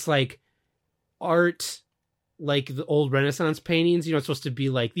is it's like art, like the old Renaissance paintings. You know, it's supposed to be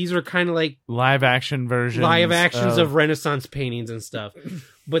like, these are kind of like live actions of Renaissance paintings and stuff.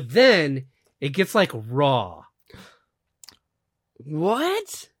 But then it gets like raw.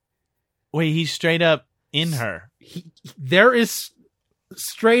 What? Wait, he's straight up in her. There is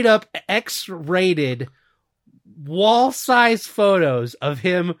straight up X-rated wall-size photos of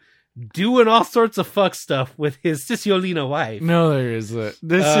him doing all sorts of fuck stuff with his Cicciolina wife. No, there isn't.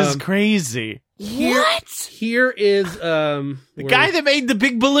 This is crazy. Here is the guy that made the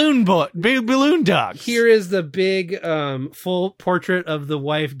big balloon dogs. Here is the big full portrait of the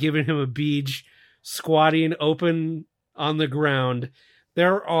wife giving him a beach, squatting open on the ground.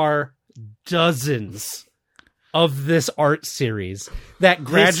 There are dozens of this art series that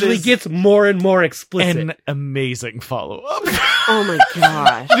gradually gets more and more explicit. An amazing follow-up. Oh my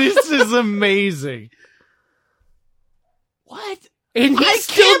gosh. This is amazing. What? And I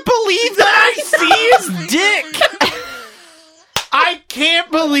can't believe that I see his dick. I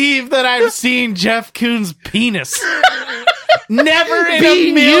can't believe that I've seen Jeff Koons' penis. Never in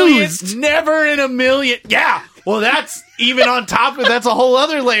a million. Never in a million. Yeah. Well, that's even on top of that's a whole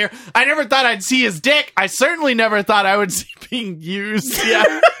other layer. I never thought I'd see his dick. I certainly never thought I would see being used.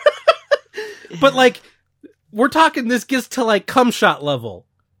 Yeah. But like, we're talking, this gets to like cum shot level.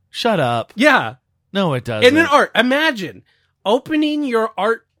 Shut up. Yeah. No, it doesn't. In an art, imagine opening your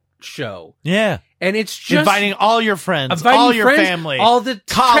art show. Yeah. And it's just inviting all your friends, all your family, all the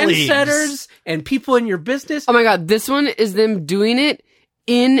colleagues, trendsetters, and people in your business. Oh my god, this one is them doing it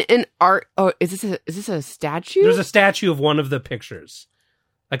in an art. Oh, is this a statue? There's a statue of one of the pictures,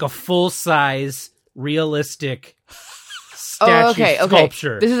 like a full size, realistic statue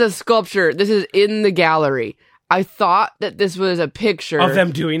sculpture. This is a sculpture. This is in the gallery. I thought that this was a picture of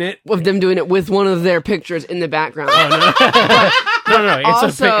them doing it. Of them doing it with one of their pictures in the background. Oh, no.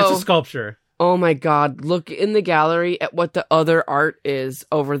 It's a sculpture. Oh my god, look in the gallery at what the other art is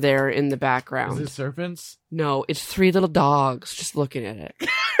over there in the background. Is it serpents? No, it's 3 little dogs just looking at it.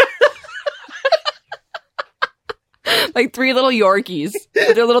 Like 3 little Yorkies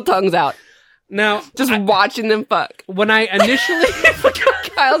with their little tongues out. Now, just watching them fuck. When I initially...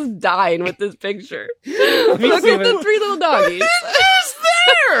 Kyle's dying with this picture. Look at the 3 little doggies. It's just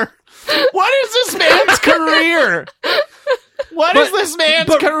there! What is this man's career? What is this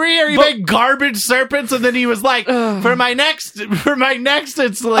man's career? He made garbage serpents, and then he was like, "For my next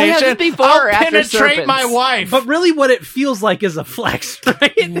installation, I'll penetrate my wife." But really, what it feels like is a flex,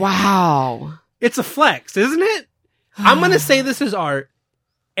 right? Wow, it's a flex, isn't it? I'm gonna say this is art,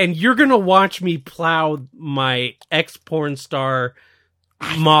 and you're gonna watch me plow my ex-porn star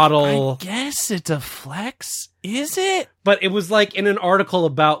model. I guess it's a flex, is it? But it was like in an article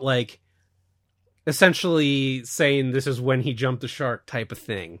about like. Essentially saying this is when he jumped the shark type of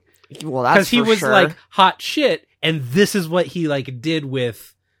thing. Well, that's because he was like hot shit, and this is what he like did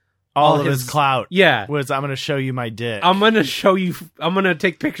with all of his clout. Yeah, was I'm going to show you my dick. I'm going to show you. I'm going to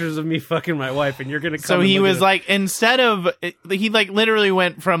take pictures of me fucking my wife, and you're going to come. So he was like, instead of he like literally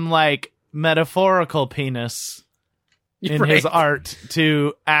went from like metaphorical penis in his art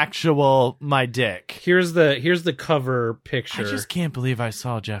to actual my dick. Here's the cover picture. I just can't believe I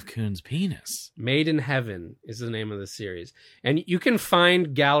saw Jeff Koons' penis. Made in Heaven is the name of the series. And you can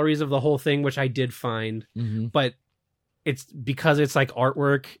find galleries of the whole thing, which I did find, but it's because it's like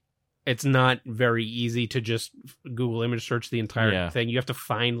artwork, it's not very easy to just Google image search the entire thing. You have to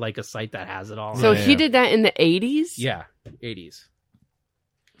find like a site that has it all. So he did that in the 80s? Yeah, 80s.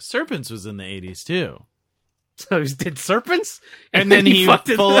 Serpents was in the 80s too. So he did serpents, and then he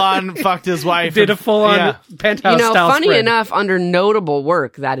full on fucked his wife. Did a full on penthouse. Funny spread. Enough, under notable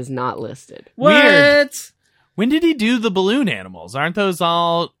work, that is not listed. What? Weird. When did he do the balloon animals? Aren't those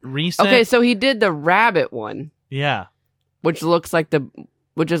all recent? Okay, so he did the rabbit one. Yeah, which looks like the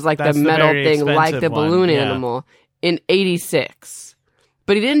metal thing, like the balloon animal in '86.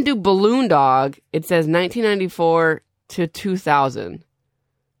 But he didn't do Balloon Dog. It says 1994 to 2000.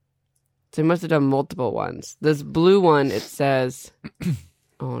 So he must have done multiple ones. This blue one, it says...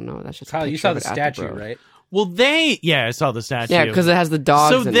 Oh, no, that's just Kyle, you saw the statue, right? Well, I saw the statue. Yeah, because it has the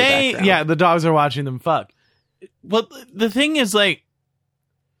dogs in the background. Yeah, the dogs are watching them fuck. Well, the thing is, like...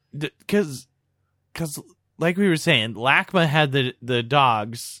 Because, like we were saying, LACMA had the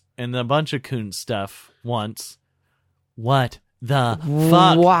dogs and a bunch of Koons stuff once. What the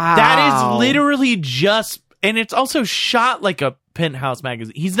fuck? Wow. That is literally just... And it's also shot like a Penthouse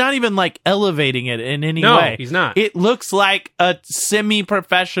magazine. He's not even like elevating it in any way. No, he's not. It looks like a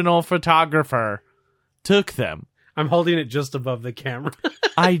semi-professional photographer took them. I'm holding it just above the camera.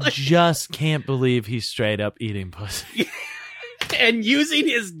 I just can't believe he's straight up eating pussy. and using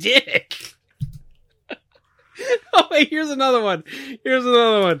his dick. Oh wait, here's another one.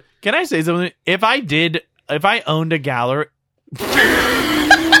 Can I say something? If I owned a gallery,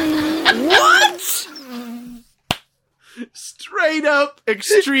 What? straight up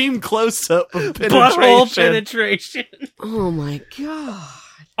extreme close up of Butthole penetration. Oh my god.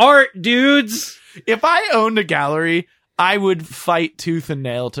 Art, dudes. If I owned a gallery, I would fight tooth and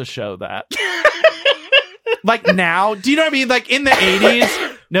nail to show that. Like now, do you know what I mean? Like in the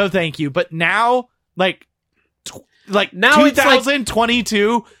 80s, no thank you. But now, like now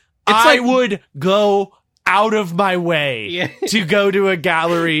 2022, I would go out of my way to go to a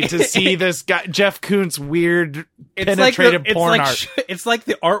gallery to see this guy, Jeff Koons' weird penetrative porn art. It's like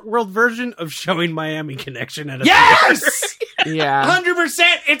the art world version of showing Miami Connection at a Yes! Yeah. 100%.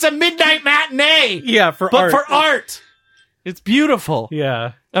 It's a midnight matinee. Yeah, for art. It's beautiful.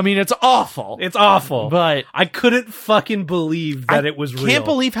 Yeah. I mean, it's awful. It's awful. But I couldn't fucking believe that it was real. I can't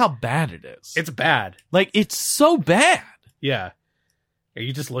believe how bad it is. It's bad. Like, it's so bad. Yeah. Are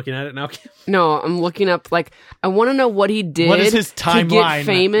you just looking at it now, Kim? No, I'm looking up, like, I want to know what he did what is his timeline? To get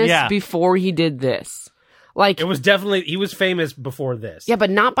famous before he did this. Like, it was definitely, he was famous before this. Yeah, but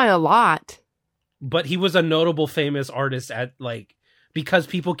not by a lot. But he was a notable famous artist at, like, because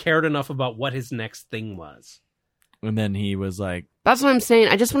people cared enough about what his next thing was. And then he was like... That's what I'm saying.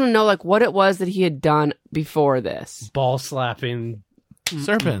 I just want to know, like, what it was that he had done before this. Ball slapping...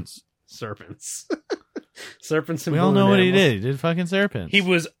 Serpents. Serpents and we all know animals. what he did. He did fucking serpents. He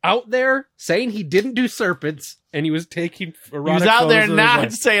was out there saying he didn't do serpents, and he was taking erotic He was out there photos of not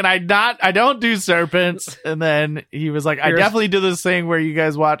his saying, I don't do serpents. And then he was like, I definitely do this thing where you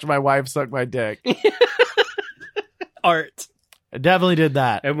guys watch my wife suck my dick. Art. I definitely did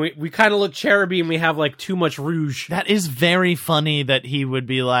that. And we kind of look cheruby and we have like too much rouge. That is very funny that he would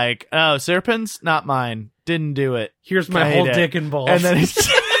be like, oh, serpents? Not mine. Didn't do it. Here's my whole dick and balls. And then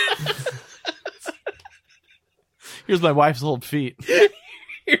he's... Here's my wife's whole feet.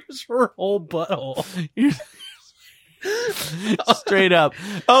 Here's her whole butthole. Straight up.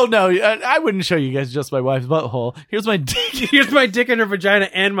 Oh, no, I wouldn't show you guys just my wife's butthole. Here's my dick. Here's my dick in her vagina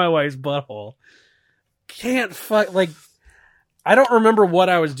and my wife's butthole. Can't fuck, like... I don't remember what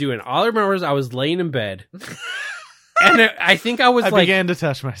I was doing. All I remember is I was laying in bed. And I think I was I like... began to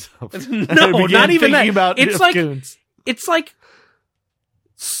touch myself. No, not even that. About it's Jeff like... Koons. It's like...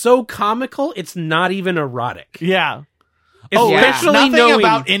 So comical, it's not even erotic. Yeah. Especially nothing knowing...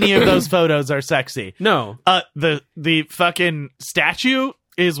 about any of those photos are sexy. No. The fucking statue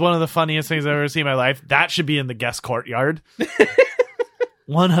is one of the funniest things I've ever seen in my life. That should be in the guest courtyard.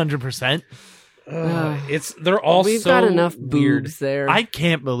 100%. They're all We've so got enough weird. boobs there. I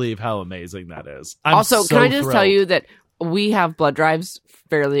can't believe how amazing that is. Also, so can I just thrilled. tell you that we have blood drives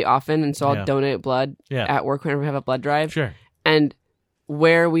fairly often, and so I'll Yeah. donate blood at work whenever we have a blood drive. Sure. And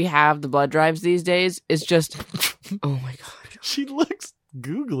where we have the blood drives these days is just, oh my god, She looks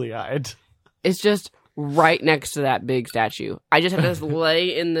googly-eyed. it's just right next to that big statue. I just have to just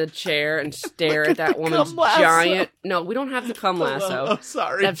lay in the chair and stare at that woman's cum lasso. giant. No, we don't have the cum lasso. Oh,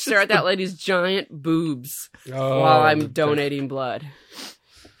 sorry. I have to stare at that lady's giant boobs Oh, while I'm donating blood.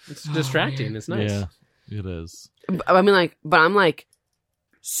 It's distracting. It's nice. Yeah, it is. I mean, like, but I'm like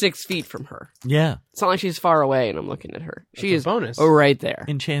 6 feet from her. Yeah. It's not like she's far away and I'm looking at her. She is bonus. right there.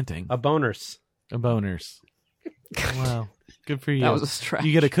 Enchanting. A boners. A boners. Wow. Good for you. That was a stretch.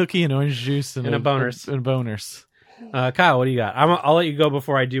 You get a cookie, an orange juice, and a boners. And boners. Kyle, what do you got? I'll let you go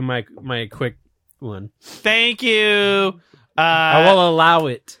before I do my quick one. Thank you. I will allow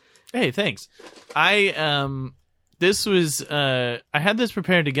it. Hey, thanks. This was I had this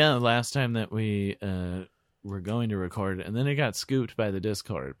prepared to go last time that we were going to record, and then it got scooped by the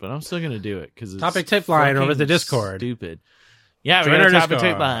Discord. But I'm still going to do it because it's Topic tip line over fucking the Discord. Stupid. Yeah, Join we got a our topic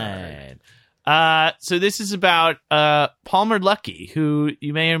Discord. tip line. So this is about Palmer Luckey, who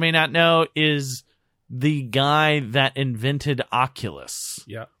you may or may not know is the guy that invented Oculus.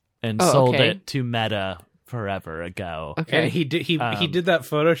 Yeah. And Oh, sold okay. it to Meta forever ago. Okay. And he did that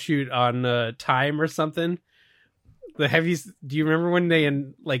photo shoot on Time or something. Do you remember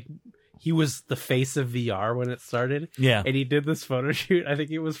when he was the face of VR when it started? Yeah. And he did this photo shoot. I think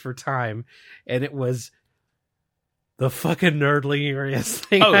it was for Time, and it was the fucking nerdliest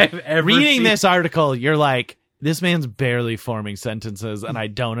thing I've ever reading seen. this article, you're like, this man's barely forming sentences, and I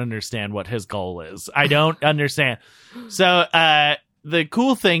don't understand what his goal is. I don't understand. So, the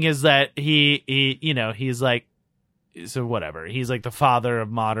cool thing is that he's like, so whatever. He's like the father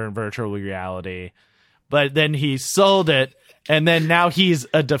of modern virtual reality, but then he sold it, and then now he's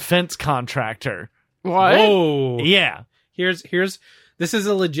a defense contractor. What? Whoa. Yeah. This is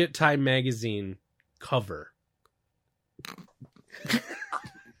a legit Time magazine cover.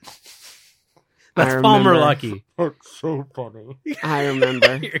 That's Palmer Luckey. That's so funny. I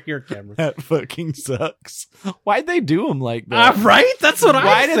remember. Your camera. That fucking sucks. Why'd they do him like that? Right? That's what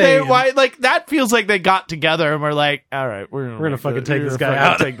I'm saying. Why? Like that feels like they got together and were like, all right, we're gonna fucking take this guy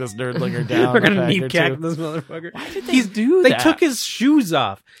out. Take this nerdlinger down. We're gonna kneecap this motherfucker. Why did they do that? They took his shoes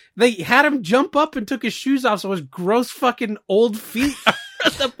off. They had him jump up and took his shoes off, so his gross fucking old feet are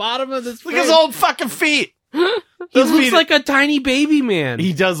at the bottom of his. Look at his old fucking feet. He looks like a tiny baby man.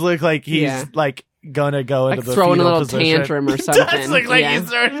 He does look like he's like gonna go into the throwing a little position. Tantrum or something. It does look like he's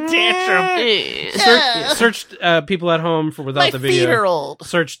throwing a tantrum. Search people at home for without My the video. feet are old.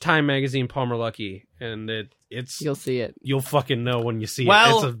 Search Time Magazine Palmer Luckey, and it's You'll see it. You'll fucking know when you see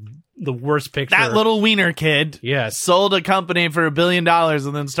Well, it. It's the worst picture. That little wiener kid, yes, sold a company for $1 billion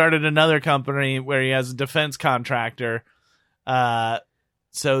and then started another company where he has a defense contractor.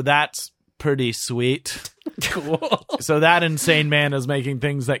 So that's pretty sweet. Cool. So that insane man is making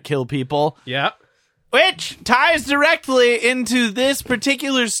things that kill people. Yeah. Which ties directly into this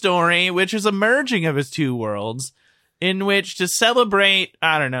particular story, which is a merging of his two worlds, in which to celebrate,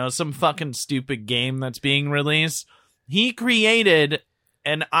 I don't know, some fucking stupid game that's being released, he created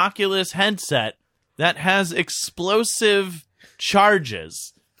an Oculus headset that has explosive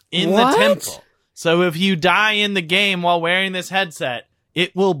charges in the temple. So if you die in the game while wearing this headset,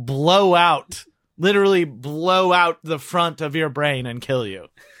 it will blow out, literally blow out the front of your brain and kill you.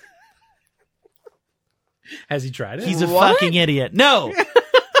 Has he tried it? He's a fucking idiot. No.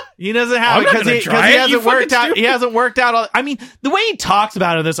 He doesn't have it because he hasn't worked out. He hasn't worked out all. I mean, the way he talks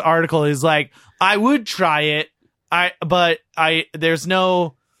about it in this article is like, I would try it. There's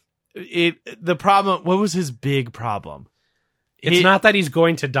no, the problem. What was his big problem? It's not that he's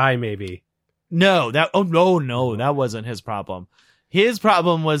going to die, maybe. No, that wasn't his problem. His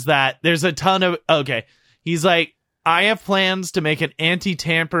problem was that there's a ton of, he's like, I have plans to make an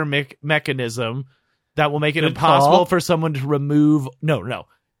anti-tamper mechanism that will make it impossible for someone to remove,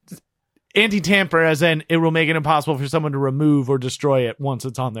 anti-tamper as in it will make it impossible for someone to remove or destroy it once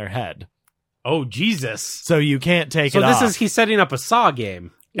it's on their head. Oh, Jesus. So you can't take it off. So he's setting up a Saw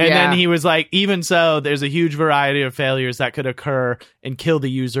game. And then he was like, even so, there's a huge variety of failures that could occur and kill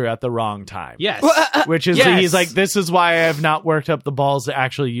the user at the wrong time. Yes. Which is, he's like, this is why I have not worked up the balls to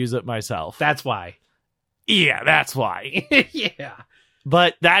actually use it myself. That's why. Yeah, that's why. Yeah.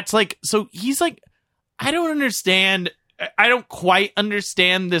 But that's like, so he's like, I don't understand. I don't quite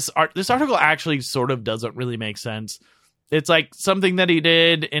understand this art. This article actually sort of doesn't really make sense. It's like something that he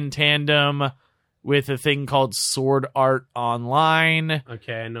did in tandem with a thing called Sword Art Online.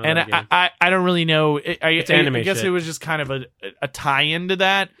 Okay, I know. And I don't really know. It's anime I guess shit. it was just kind of a tie-in to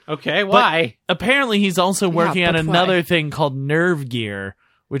that. Okay, why? But apparently he's also working on another thing called Nerve Gear,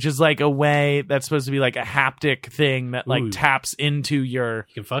 which is like a way that's supposed to be like a haptic thing that like taps into your...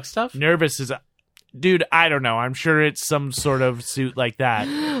 You can fuck stuff? Nervous is... Dude, I don't know. I'm sure it's some sort of suit like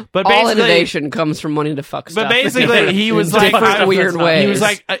that. But all innovation comes from wanting to fuck stuff. But basically, he was like... different weird ways. He was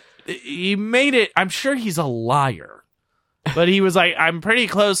like... he made it... I'm sure he's a liar. But he was like, I'm pretty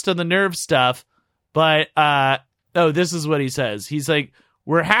close to the nerve stuff. But, this is what he says. He's like,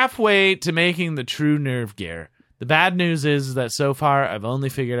 we're halfway to making the true nerve gear. The bad news is that so far, I've only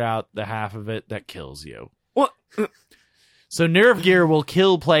figured out the half of it that kills you. What? So Nerve Gear will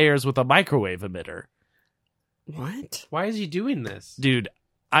kill players with a microwave emitter. What? Why is he doing this? Dude,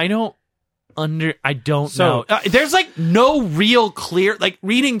 I don't know. There's like no real clear, like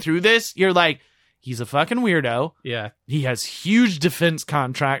reading through this, you're like, he's a fucking weirdo. Yeah. He has huge defense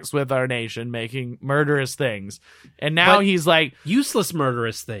contracts with our nation making murderous things. And now he's like... Useless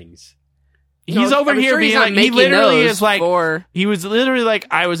murderous things. He's over here being like, he literally is like, he was literally like,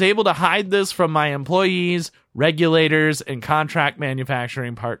 I was able to hide this from my employees, regulators, and contract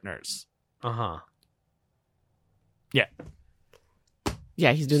manufacturing partners. Uh-huh. Yeah.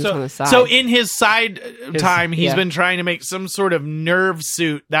 Yeah, he's doing this on the side. So in his side time, he's been trying to make some sort of nerve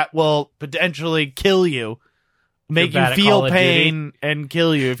suit that will potentially kill you, make you feel pain, and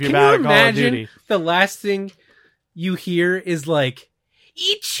kill you if you're bad at Call of Duty. The last thing you hear is like,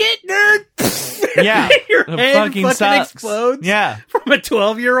 eat shit, nerd! Yeah. Your head fucking explodes. Yeah. From a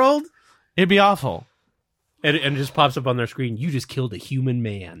 12-year-old? It'd be awful. And it just pops up on their screen, you just killed a human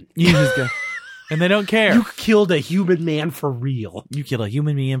man. You just go... And they don't care. You killed a human man for real. You killed a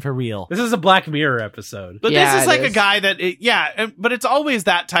human man for real. This is a Black Mirror episode. But this is like a guy that, but it's always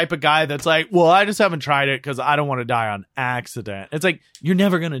that type of guy that's like, well, I just haven't tried it because I don't want to die on accident. It's like, you're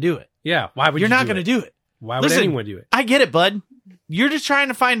never going to do it. Yeah, why would you're not going to do it? Why would anyone do it? I get it, bud. You're just trying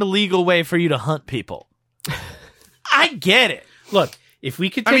to find a legal way for you to hunt people. I get it. Look, If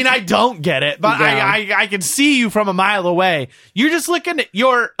we could, I don't get it, but I can see you from a mile away. You're just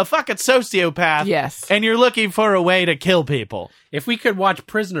you're a fucking sociopath. Yes. And you're looking for a way to kill people. If we could watch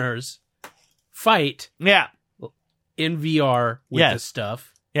prisoners fight in VR with this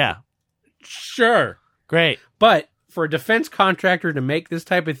stuff. Yeah. Sure. Great. But for a defense contractor to make this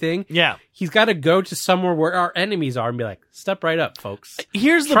type of thing, he's got to go to somewhere where our enemies are and be like, step right up, folks.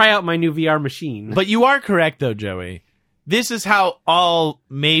 Try out my new VR machine. But you are correct, though, Joey. This is how all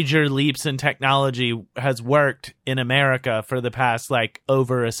major leaps in technology has worked in America for the past,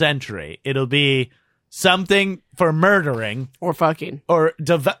 over a century. It'll be something for murdering. Or fucking.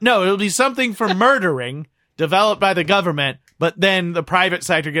 It'll be something for murdering developed by the government, but then the private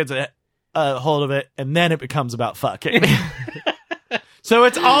sector gets a hold of it, and then it becomes about fucking. So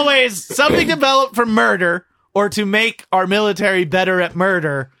it's always something developed for murder or to make our military better at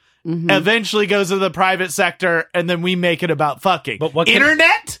murder. Mm-hmm. Eventually goes to the private sector, and then we make it about fucking. But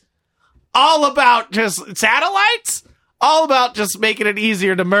internet? All about just satellites? All about just making it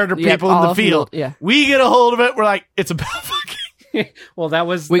easier to murder people in the field. We get a hold of it, we're like, it's about fucking. Well, that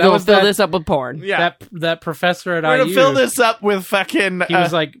was... We gonna fill this up with porn. Yeah. That professor at IU... We're gonna fill this up with fucking... He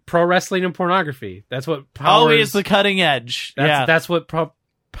was like, pro wrestling and pornography. That's what powers... Always the cutting edge. That's what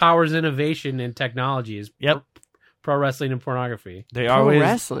powers innovation in technology is... Pro wrestling and pornography.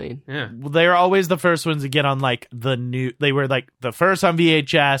 Wrestling. Yeah. They're always the first ones to get on the new. They were the first on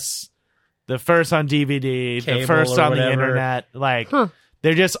VHS, the first on DVD, the first on the internet.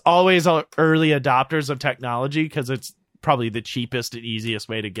 They're just always early adopters of technology because it's probably the cheapest and easiest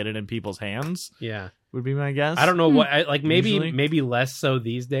way to get it in people's hands. Yeah. Would be my guess. I don't know what maybe less so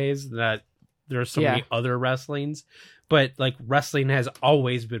these days that there are so many other wrestlings, but wrestling has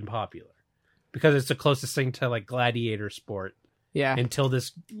always been popular. Because it's the closest thing to gladiator sport. Yeah. Until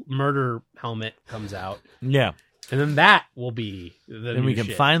this murder helmet comes out. Yeah. And then that will be the Then we can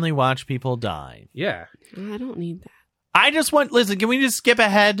finally watch people die. Yeah. I don't need that. I just want... Listen, can we just skip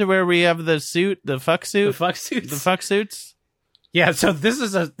ahead to where we have the suit? The fuck suit? The fuck suits? The fuck suits? Yeah, so this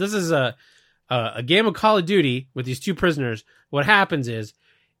is a game of Call of Duty with these two prisoners. What happens is,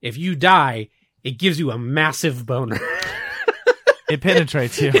 if you die, it gives you a massive boner. It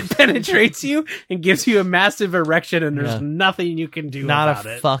penetrates you. It penetrates you and gives you a massive erection, and there's nothing you can do about it.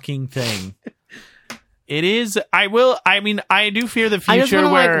 Not a fucking thing. It is... I do fear the future I just want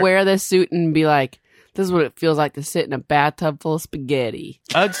to where... wear this suit and be like, this is what it feels like to sit in a bathtub full of spaghetti.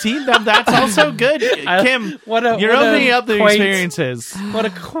 See, that's also good. Kim, you're opening up the experiences. What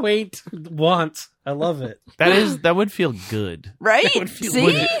a quaint want. I love it. That would feel good. Right?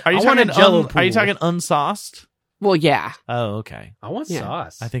 See? Are you talking unsauced? Well, yeah. Oh, okay. I want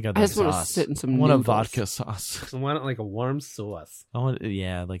sauce. I think I just want to sit in some I noodles. want a vodka sauce. I want a warm sauce. I want,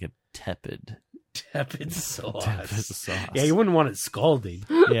 like a tepid sauce. Tepid sauce. Yeah, you wouldn't want it scalding.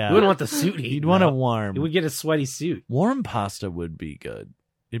 Yeah. You wouldn't want the suit heat. You'd want it warm. You would get a sweaty suit. Warm pasta would be good.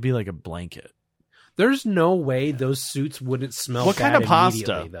 It'd be like a blanket. There's no way those suits wouldn't smell What kind of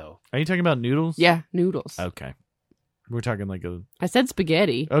pasta? Though. Are you talking about noodles? Yeah, noodles. Okay. We're talking I said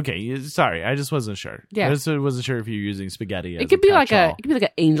spaghetti. Okay, sorry, I just wasn't sure. Yeah, I just wasn't sure if you're using spaghetti. As it could be like an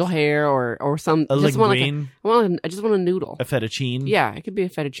angel hair or some a linguine. I just want a noodle. A fettuccine. Yeah, it could be a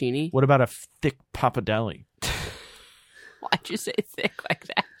fettuccine. What about a thick pappardelle? Why'd you say thick like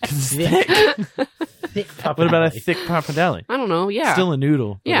that? Thick pappardelle. What about a thick pappardelle? I don't know. Yeah, still a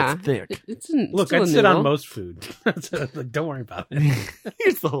noodle. Yeah, it's thick. Look, I'd sit on most food. Don't worry about it.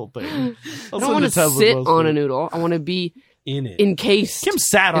 Here's the whole thing. I don't want to sit on a noodle. I want to be in it, encased. Kim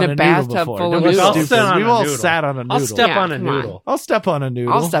sat on in a bathtub noodle full of noodles. We've all sat on a noodle. I'll step on a noodle. I'll step on a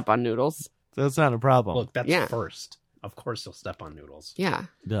noodle. I'll step on noodles. That's not a problem. Look, that's first. Of course, you'll step on noodles. Yeah.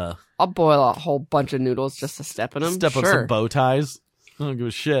 Duh. I'll boil a whole bunch of noodles just to step in them. Step on some bow ties. I don't give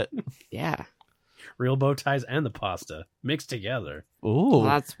a shit. Yeah. Real bow ties and the pasta mixed together. Ooh. Well,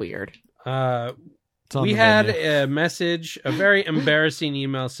 that's weird. We had a message, a very embarrassing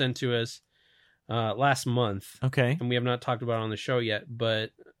email sent to us last month. Okay. And we have not talked about it on the show yet,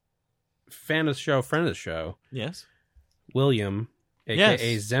 but fan of the show, friend of the show. Yes. William,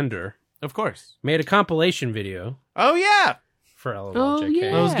 a.k.a. Zender. Of course. Made a compilation video. Oh, yeah. For LOLJK.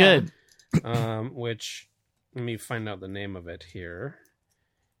 Yeah. That was good. Which, let me find out the name of it here.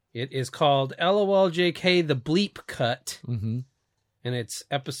 It is called LOLJK The Bleep Cut. Mm-hmm. And it's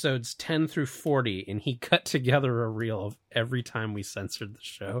episodes 10 through 40. And he cut together a reel of every time we censored the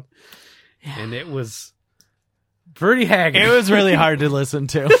show. Yeah. And it was pretty haggard. It was really hard to listen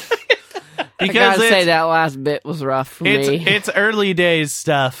to. Because I gotta say that last bit was rough for me. It's early days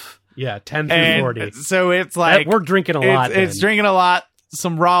stuff. Yeah, 10 through 40. So it's like... we're drinking a lot. It's drinking a lot,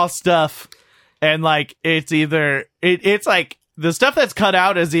 some raw stuff. And like, it's either... It's like... the stuff that's cut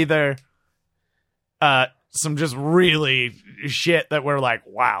out is either some just really shit that we're like,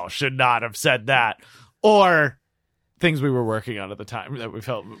 wow, should not have said that, or things we were working on at the time that we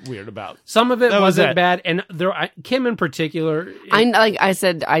felt weird about. Some of it wasn't bad, and Kim in particular. Like I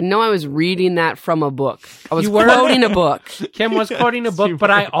said, I know I was reading that from a book. I was quoting a book. Kim was quoting a book, but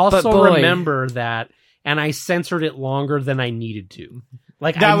I also remember that, and I censored it longer than I needed to.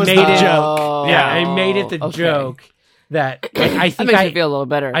 Like that was the joke. Yeah, I made it the joke. That I think that makes me feel a little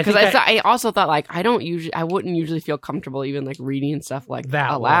better, because I also thought like I wouldn't usually feel comfortable even like reading stuff like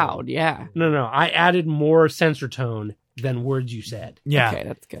that aloud. Yeah, no, I added more censor tone than words you said. Yeah, okay,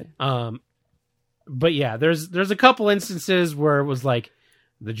 that's good. But yeah, there's a couple instances where it was like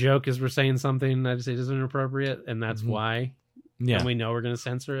the joke is we're saying something that I say isn't appropriate, and that's why. Yeah, and we know we're gonna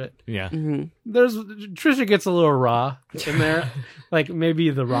censor it. Yeah, there's Trisha gets a little raw in there, like maybe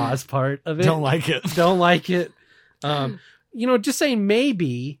the rawest part of it. Don't like it. Just saying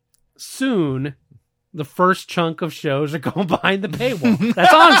maybe soon the first chunk of shows are going behind the paywall.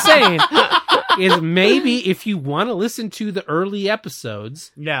 That's all I'm saying. Is maybe if you want to listen to the early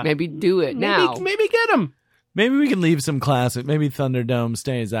episodes, maybe do it now. Maybe get them. Maybe we can leave some classic. Maybe Thunderdome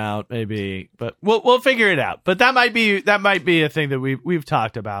stays out. Maybe, but we'll figure it out. But that might be a thing that we've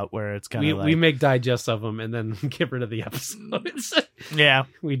talked about, where it's kind of like we make digests of them and then get rid of the episodes. Yeah,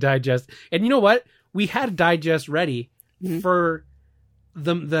 we digest, and you know what? We had a digest ready for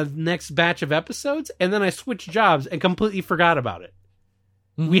the next batch of episodes, and then I switched jobs and completely forgot about it.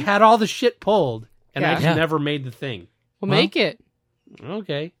 We had all the shit pulled, and I just never made the thing. Well, make it.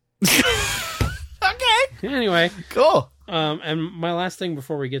 Okay. Okay. Anyway. Cool. And my last thing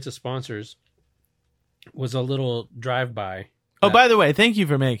before we get to sponsors was a little drive-by. Oh, by the way, thank you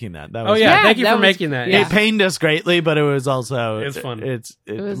for making that. That was thank you for making that. It pained us greatly, but it was also it's fun.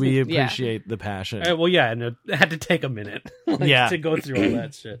 We appreciate the passion. And it had to take a minute to go through all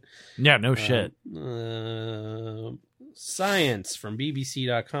that shit. Yeah, no shit. Science from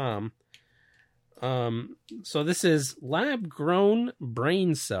BBC.com. So this is lab-grown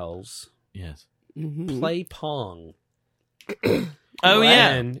brain cells. Yes. Play Pong. Oh, yeah.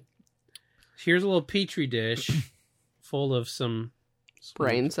 And here's a little petri dish full of some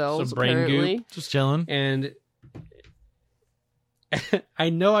brain cells, some brain goop. Just chilling. And I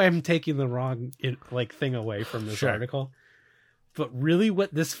know I'm taking the wrong thing away from this article, but really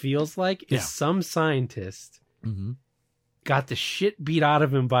what this feels like is some scientist got the shit beat out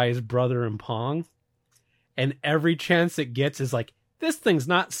of him by his brother in Pong, and every chance it gets is like, this thing's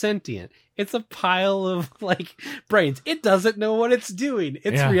not sentient. It's a pile of brains. It doesn't know what it's doing.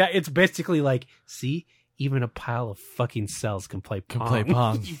 It's basically like, see, even a pile of fucking cells can play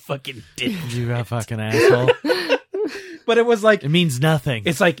Pong. You fucking dick. You a fucking asshole. But it was like, it means nothing.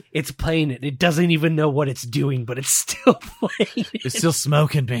 It's like it's playing it. It doesn't even know what it's doing, but it's still playing it. It's still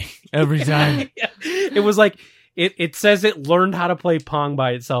smoking me every time. It was like it says it learned how to play Pong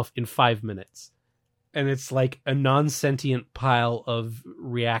by itself in 5 minutes. And it's like a non-sentient pile of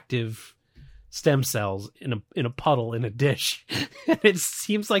reactive stem cells in a puddle in a dish. And it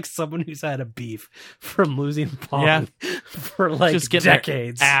seems like someone who's had a beef from losing Pong for just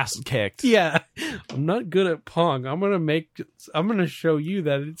decades. Ass kicked. Yeah. I'm not good at Pong. I'm going to show you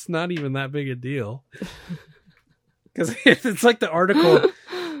that it's not even that big a deal. Because it's like the article,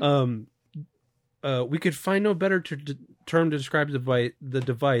 we could find no better term to describe the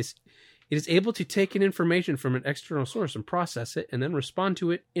device. It is able to take in information from an external source and process it and then respond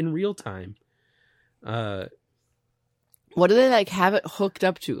to it in real time. What do they have it hooked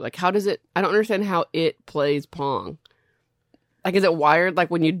up to? How does it? I don't understand how it plays Pong. Is it wired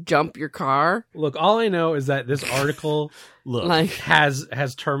when you jump your car? Look, all I know is that this article has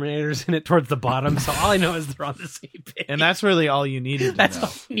Terminators in it towards the bottom. So all I know is they're on the same page. And that's really all you needed to That's know.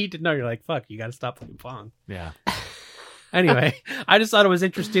 all you need to know. You're like, fuck, you got to stop playing Pong. Yeah. Anyway, I just thought it was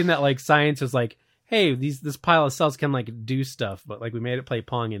interesting that science is hey, this pile of cells can do stuff, but we made it play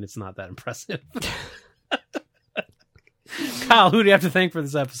Pong and it's not that impressive. Kyle, who do you have to thank for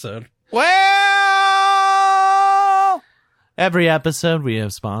this episode? Well, every episode we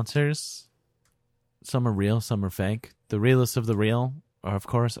have sponsors. Some are real, some are fake. The realest of the real are, of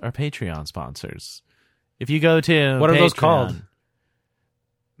course, our Patreon sponsors. If you go to what are those called?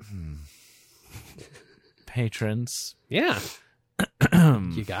 Patrons. Yeah.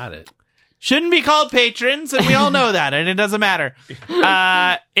 You got it. Shouldn't be called patrons, and we all know that, and it doesn't matter.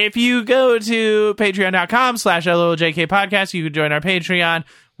 If you go to patreon.com/LOLJK podcast, you can join our Patreon,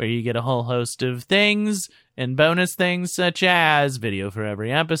 where you get a whole host of things and bonus things, such as video for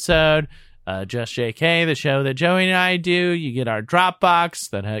every episode, Just JK, the show that Joey and I do. You get our Dropbox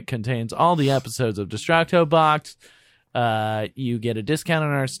that contains all the episodes of Destructo Box. you get a discount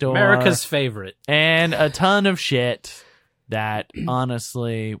on our store. America's favorite. And a ton of shit that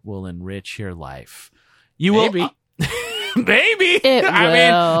honestly will enrich your life. You Maybe. will... Maybe. It I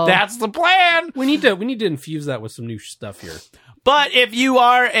will. mean, that's the plan. We need to infuse that with some new stuff here. But if you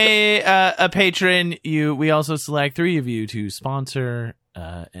are a patron, we also select 3 of you to sponsor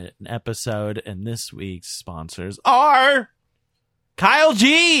an episode, and this week's sponsors are Kyle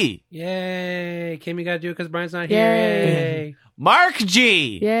G. Yay! Kimmy got to do it because Brian's not here. Yay. Mark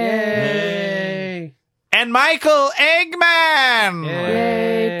G. Yay! And Michael Eggman.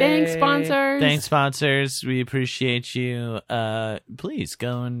 Yay. Thanks, sponsors. Thanks, sponsors. We appreciate you. Please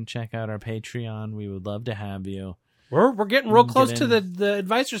go and check out our Patreon. We would love to have you. We're getting real close to the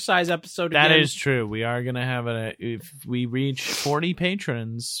Advisor Size episode again. That is true. We are going to have if we reach 40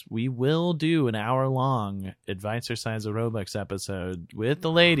 patrons, we will do an hour-long Advisor Size of Robux episode with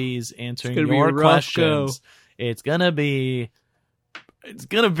the ladies answering your questions. It's going to be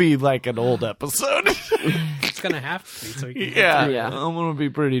like an old episode. It's going to have to be. So we can yeah. I'm going to be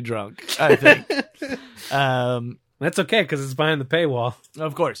pretty drunk, I think. That's okay because it's behind the paywall.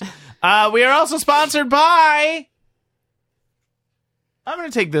 Of course. We are also sponsored by... I'm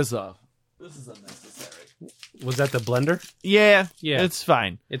going to take this off. This is unnecessary. Was that the blender? Yeah. Yeah. It's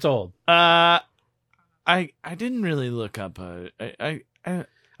fine. It's old. I didn't really look up a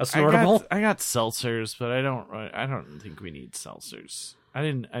snortable? I got seltzers, but I don't think we need seltzers. I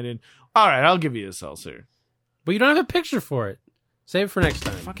didn't. All right, I'll give you a seltzer. But you don't have a picture for it. Save it for next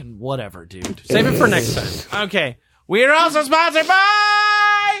time. Fucking whatever, dude. Save it for next time. Okay. We are also sponsored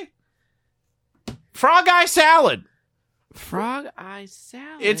by Frog Eye Salad. Frog Eye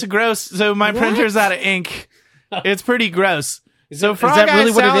Salad. It's gross. So my printer's out of ink. It's pretty gross. Is that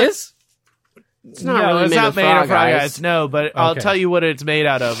really what it is? It's not really made of frog eyes. No, but I'll tell you what it's made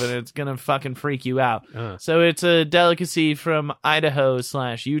out of, and it's gonna fucking freak you out. So it's a delicacy from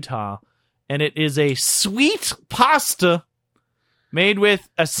Idaho/Utah, and it is a sweet pasta made with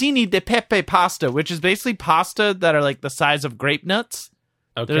acini di pepe pasta, which is basically pasta that are like the size of grape nuts.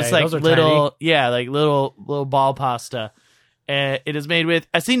 Okay, There's like those are little, tiny. yeah, like little ball pasta. It is made with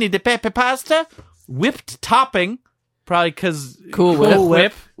acini di pepe pasta, whipped topping, probably because Cool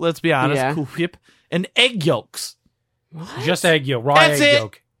Whip. Let's be honest, Yeah. Cool Whip, and egg yolks. What? Just egg yolk, raw That's egg it.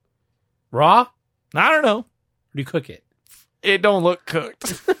 yolk. Raw? I don't know. Or do you cook it? It don't look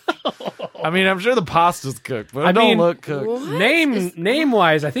cooked. I mean, I'm sure the pasta's cooked, but it I don't mean, look cooked. What? Name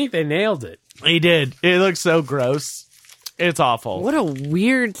wise, I think they nailed it. He did. It looks so gross. It's awful. What a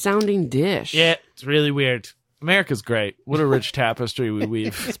weird sounding dish. Yeah, it's really weird. America's great. What a rich tapestry we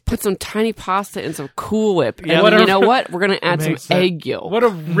weave. Put some tiny pasta in some Cool Whip. Yeah, And you know what? We're going to add some makes sense. egg yolk. What a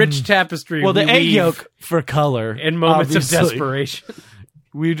rich tapestry. Well, the we egg weave yolk for color. in moments obviously. of desperation.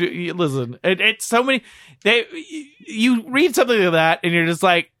 We do, listen. It's so many. You read something like that, and you're just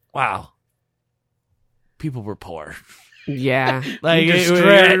like, wow. People were poor. Yeah. Like You just we're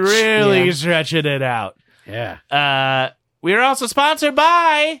stretch. really Yeah. stretching it out. Yeah. We are also sponsored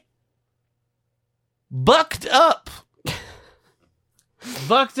by Bucked Up.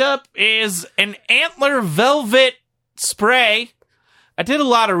 Bucked Up is an antler velvet spray. I did a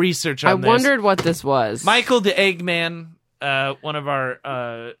lot of research on I this. wondered what this was. Michael the Eggman, one of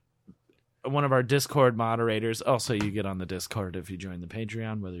our Discord moderators. Also, you get on the Discord if you join the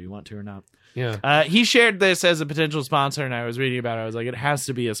Patreon, whether you want to or not. Yeah. He shared this as a potential sponsor, and I was reading about it. I was like, it has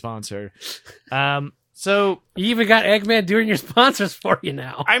to be a sponsor. So You even got Eggman doing your sponsors for you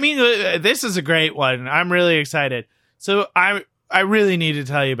now. I mean, this is a great one. I'm really excited. So I really need to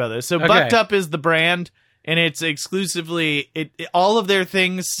tell you about this. So Okay. Bucked Up is the brand, and it's exclusively all of their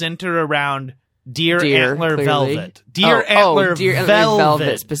things center around deer antler clearly. velvet. Deer antler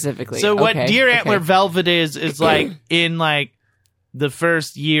velvet specifically. So what Okay, deer okay. antler velvet is like in like the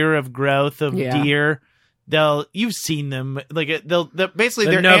first year of growth of Yeah. deer. You've seen them like they'll basically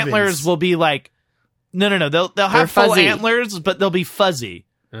The their nubbins. antlers will be like no they'll have full fuzzy. antlers but they'll be fuzzy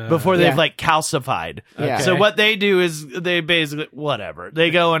before Yeah. they've like calcified. Yeah. So what they do is they basically whatever they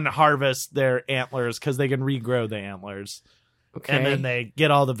go and harvest their antlers because they can regrow the antlers Okay. and then they get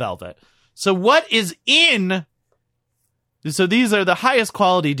all the velvet. So what is in? So these are the highest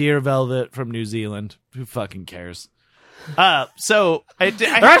quality deer velvet from New Zealand. Who fucking cares? So I They're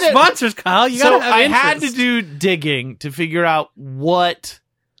had our to- sponsors, Kyle. You so gotta have I had to interest. do digging to figure out what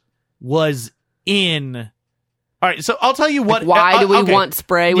was in. All right, so I'll tell you what. Why do we okay. want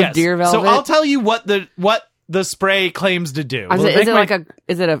spray with Yes. deer velvet? So I'll tell you what the spray claims to do. Is Will it it make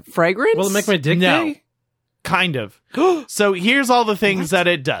is it a fragrance? Will it make my dick No. gay? Kind of. So here's all the things that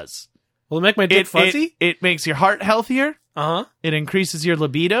it does. Will it make my dick fuzzy? It makes your heart healthier. Uh-huh. It increases your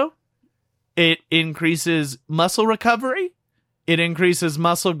libido. it increases muscle recovery, it increases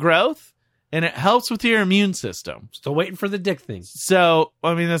muscle growth, and it helps with your immune system. Still waiting for the dick thing. So,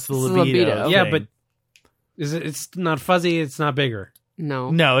 I mean, that's the libido Yeah, thing. but it's not fuzzy, it's not bigger.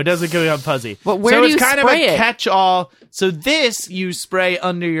 No, it doesn't go out fuzzy. But where so do it's you kind spray of a it? catch-all. So this you spray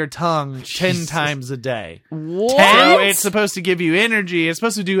under your tongue 10 times a day. What? So it's supposed to give you energy. It's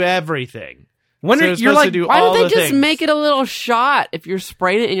supposed to do everything. When So you're it's supposed like, to do Why all don't they the just things. make it a little shot if you're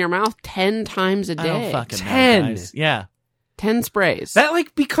spraying it in your mouth 10 times a I don't day? fucking know, 10. guys. Yeah. 10 sprays. that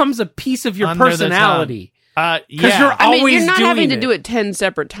like becomes a piece of your Under the personality. Yeah. you're I mean, always you're not doing having to it. do it 10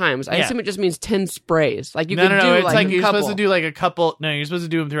 separate times. I Yeah. assume it just means 10 sprays. Like you No, could no, do it's like a you're couple. supposed to do like a couple. No, you're supposed to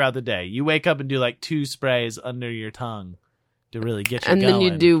do them throughout the day. You wake up and do like 2 sprays under your tongue to really get you and going. then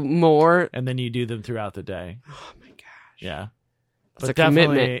you do more. And then you do them throughout the day. Oh my gosh. Yeah. That's But a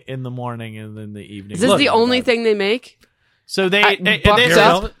definitely commitment. in the morning and then the evening. Is this the only thing they make? So they Buck this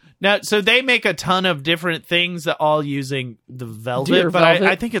Velvet? is- now, so they make a ton of different things that all using the velvet, Deer but velvet?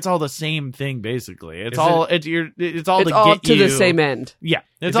 I think it's all the same thing basically. It's Is all it's all It's to all get to you the same end. Yeah,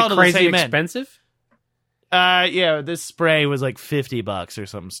 it's Is all it to crazy the same end. expensive? Yeah, this spray was like $50 or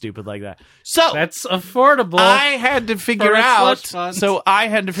something stupid like that. So That's affordable. I had to figure a out. slush fund. So I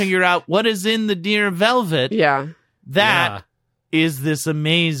had to figure out what is in the deer velvet. Yeah. That is this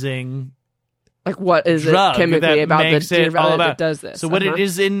amazing. Like what is Drug it chemically that about the makes deer it all velvet about- that does this? So what it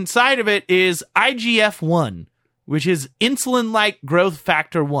is inside of it is IGF-1, which is insulin-like growth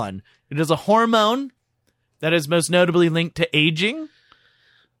factor 1. It is a hormone that is most notably linked to aging,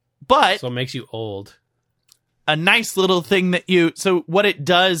 but So it makes you old. a nice little thing that you. So what it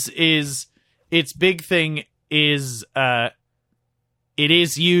does is its big thing is it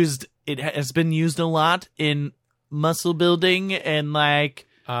is used. It has been used a lot in muscle building and like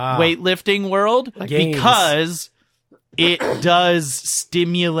weightlifting world Gains. because it does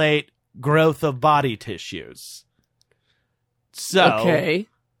stimulate growth of body tissues. So Okay.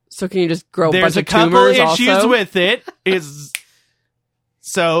 So can you just grow a there's bunch a of couple tumors issues also? with it. Is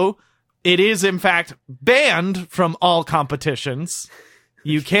so it is in fact banned from all competitions.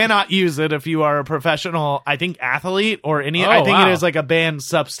 You cannot use it if you are a professional, I think, athlete or any. I think wow. it is like a banned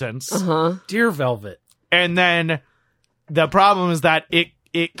substance. Uh-huh. Deer velvet. And then the problem is that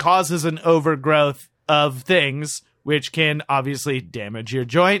it causes an overgrowth of things, which can obviously damage your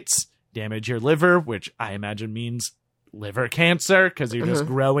joints, damage your liver, which I imagine means liver cancer because you're just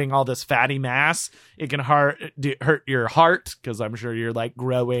growing all this fatty mass. It can hurt your heart because I'm sure you're like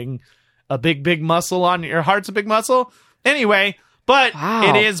growing a big muscle on your heart's a big muscle. Anyway, but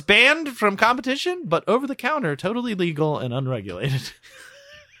Wow. it is banned from competition, but over the counter, totally legal and unregulated.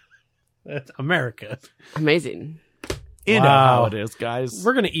 That's America. Amazing. You know Wow. how it is, guys.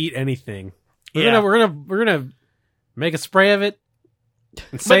 We're gonna eat anything. Yeah. We're gonna make a spray of it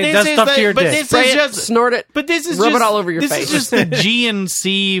and say it does stuff to your but dick. this Spray is it, just snort it. but this is rub it just, all over your this face. is just the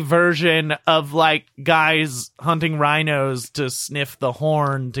GNC version of like guys hunting rhinos to sniff the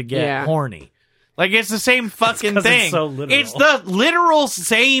horn to get Yeah. horny. Like it's the same fucking 'cause it's thing. so literal. It's the literal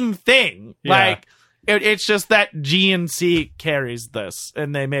same thing. Yeah. Like it's just that GNC carries this,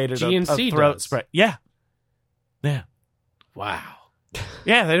 and they made it a GNC throat does. spray. Yeah, yeah, Wow.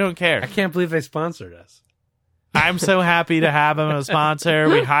 yeah. They don't care. I can't believe they sponsored us. I'm so happy to have him as a sponsor.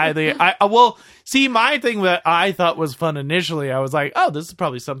 We highly, well, see, my thing that I thought was fun initially, I was like, oh, this is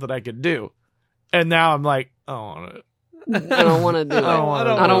probably something I could do. And now I'm like, oh, I don't want to do it. I don't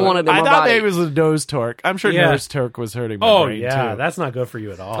wanna I don't want to do I my thought body. maybe it was a nose torque. I'm sure Yeah. nose torque was hurting my Oh brain yeah, too. that's not good for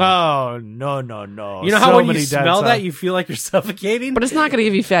you at all. Oh, no. you know how So when you many dead smell that cells. you feel like you're suffocating? But it's not going to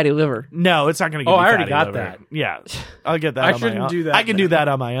give you fatty liver. No, it's not going to give Oh, me I already fatty got liver. that. Yeah, I'll get that I on shouldn't my own. do that I can do that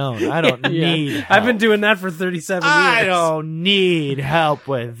on my own. I don't Yeah. need help. I've been doing that for 37 years. I don't need help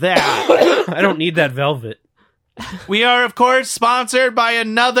with that. I don't need that velvet. We are, of course, sponsored by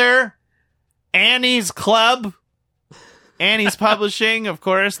another Annie's Club. Annie's Publishing, of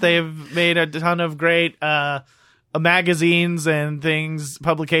course. They've made a ton of great magazines and things,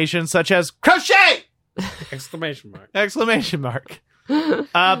 publications, such as Crochet! Exclamation mark. Exclamation mark.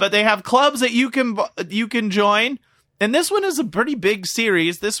 But they have clubs that you can join. And this one is a pretty big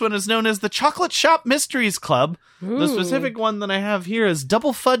series. This one is known as the Chocolate Shop Mysteries Club. The specific one that I have here is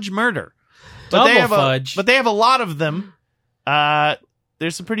Double Fudge Murder. But they have a lot of them.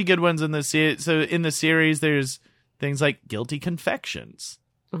 There's some pretty good ones in this series. So in the series, there's things like Guilty Confections,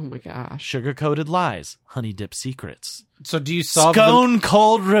 Oh my gosh. Sugar-Coated Lies, Honey Dip Secrets, So do you solve Scone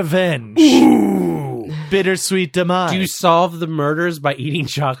Cold Revenge, Bittersweet Demise, do you solve the murders by eating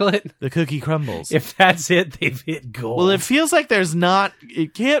chocolate? The Cookie Crumbles. If that's it, they've hit gold. Well, it feels like there's not.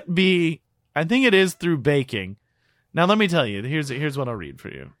 It can't be. I think it is through baking. Now, let me tell you. Here's what I'll read for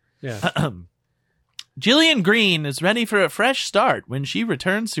you. Yeah. Jillian Green is ready for a fresh start when she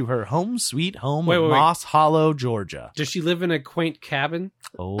returns to her home sweet home of Moss Hollow, Georgia. Does she live in a quaint cabin?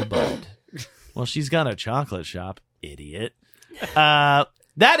 Oh, bud. Well, she's got a chocolate shop, idiot.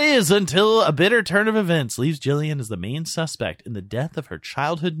 That is until a bitter turn of events leaves Jillian as the main suspect in the death of her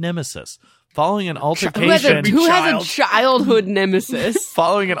childhood nemesis. Following an altercation, who has a childhood nemesis?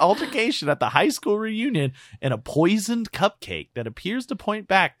 Following an altercation at the high school reunion and a poisoned cupcake that appears to point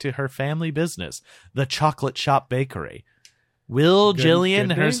back to her family business, the Chocolate Shop Bakery. Will Jillian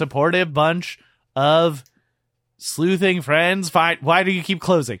and her supportive bunch of sleuthing friends find... Why do you keep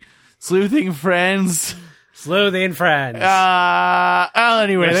closing? Sleuthing friends... Sleuthing friends.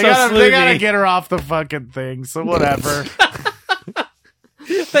 Anyway, they gotta get her off the fucking thing, so whatever.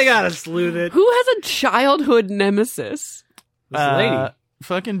 They gotta sleuth it. Who has a childhood nemesis? This lady.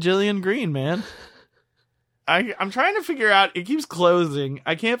 Fucking Jillian Green, man. I'm trying to figure out, it keeps closing.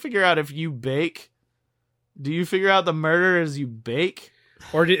 I can't figure out if you bake. Do you figure out the murder as you bake?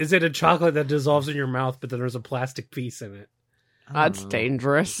 Or is it a chocolate that dissolves in your mouth, but then there's a plastic piece in it? That's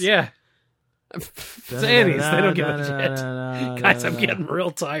dangerous. Yeah. It's Annie's. They don't give a shit. Guys, I'm getting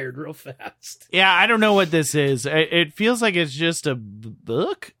real tired real fast. Yeah, I don't know what this is. It feels like it's just a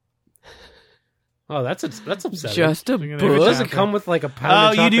book. Oh, that's upsetting. Just a book? Does it come with like a pound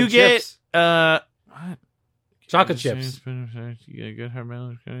of chocolate you do chips? Get what? Chocolate chips. You get a good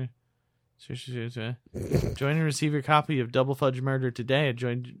hormone. Join and receive your copy of Double Fudge Murder today.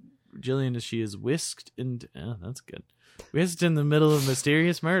 Join Jillian as she is whisked into... Oh, that's good. Whisked in the middle of a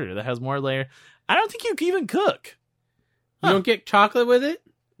mysterious murder that has more layer. I don't think you can even cook. You don't get chocolate with it?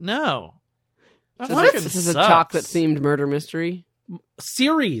 No. This is a chocolate-themed murder mystery?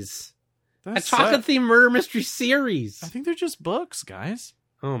 Series. A chocolate-themed murder mystery series. I think they're just books, guys.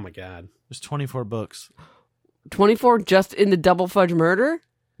 Oh, my God. There's 24 books. 24 just in the Double Fudge Murder?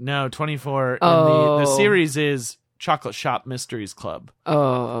 No, 24 in the series is Chocolate Shop Mysteries Club.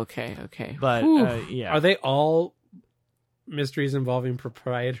 Oh, okay. But, yeah. Are they all mysteries involving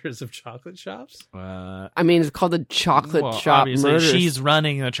proprietors of chocolate shops? I mean, it's called the Chocolate Shop obviously Murders. She's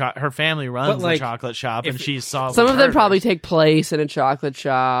running her family runs the chocolate shop, and she solves some of them probably take place in a chocolate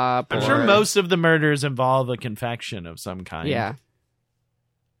shop. I'm sure most of the murders involve a confection of some kind. Yeah.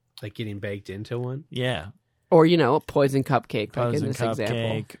 Like getting baked into one? Yeah. Or, a poison cupcake, like in this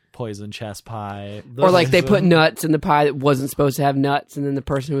example. Poison chess pie. Or like they put nuts in the pie that wasn't supposed to have nuts, and then the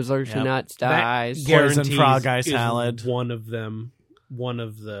person who was allergic to nuts dies. Poison frog eye salad. One of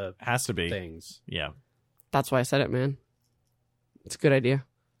the has to be things. Yeah. That's why I said it, man. It's a good idea.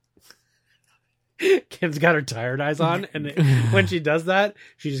 Kim's got her tired eyes on, and when she does that,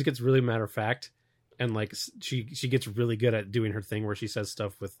 she just gets really matter of fact. And like she gets really good at doing her thing where she says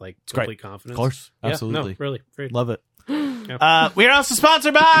stuff with like complete confidence. Of course, absolutely, no, really, great. Love it. Yeah. We are also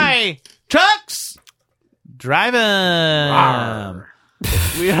sponsored by Trucks Driving.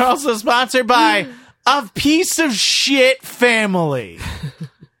 We are also sponsored by A Piece of Shit Family.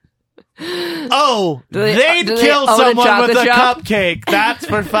 Oh, they'd kill someone with a cupcake. That's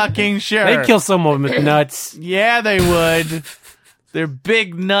for fucking sure. They'd kill someone with nuts. Yeah, they would. They're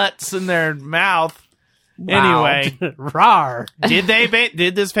big nuts in their mouth. Wow. Anyway, rawr.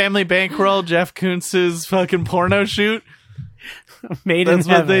 Did this family bankroll Jeff Koontz's fucking porno shoot? Made in That's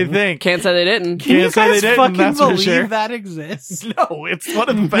heaven. what they think. Can't say they didn't. Can you guys fucking that's believe that exists? No, it's one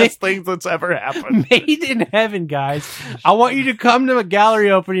of the best things that's ever happened. Made in heaven, guys. I want you to come to a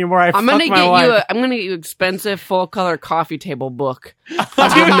gallery opening where I'm gonna get you expensive full color coffee table book of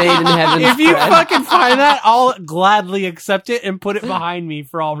the Made in Heaven. If you fucking find that, I'll gladly accept it and put it behind me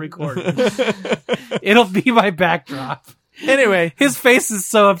for all recordings. It'll be my backdrop. Anyway, his face is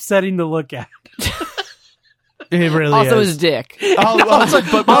so upsetting to look at. It really also is. His dick. Also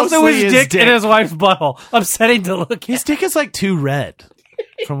his dick and his wife's butthole. Upsetting to look at. His dick is like too red,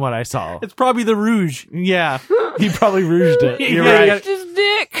 from what I saw. It's probably the rouge. Yeah, he probably rouged it. You're right. His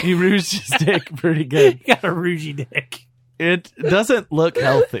dick. He rouged his dick pretty good. He got a rougey dick. It doesn't look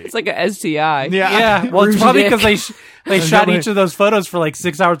healthy. It's like a STI. Yeah. Well, it's probably because they shot each of those photos for like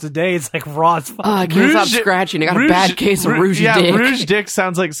 6 hours a day. It's like raw as fuck. I can't stop scratching. I got a bad case of rougey dick. Yeah, rouge dick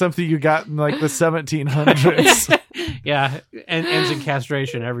sounds like something you got in like the 1700s. Yeah, and ends in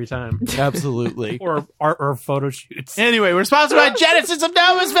castration every time. Absolutely. or art or photo shoots. Anyway, we're sponsored by Genesis of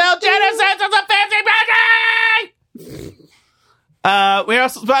Noblesville. Genesis is a fancy bakery! We're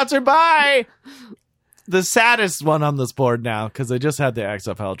also sponsored by the saddest one on this board now, because they just had the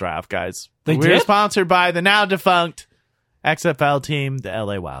XFL draft, guys. We're sponsored by the now defunct XFL team, the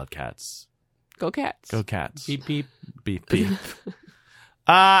LA Wildcats. Go Cats. Go Cats. Beep, beep. Beep, beep.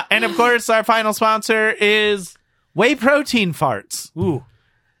 And of course, our final sponsor is Whey Protein Farts. Ooh.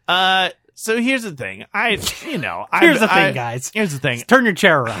 So here's the thing. Here's the thing, guys. Here's the thing. Turn your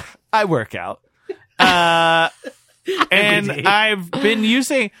chair around. I work out. And I've been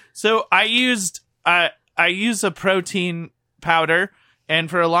using, so I use a protein powder, and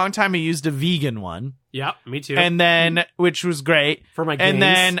for a long time I used a vegan one. Yep, me too. And then, which was great. For my gains. And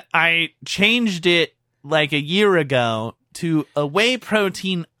then I changed it like a year ago to a whey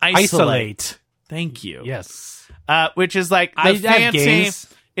protein isolate. Thank you. Yes. Which is like the fancy,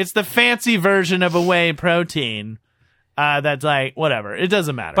 it's the fancy version of a whey protein. That's like, whatever. It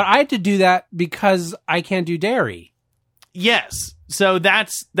doesn't matter. But I had to do that because I can't do dairy. Yes. So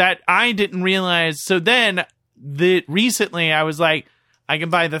that's that I didn't realize. So then recently I was like, I can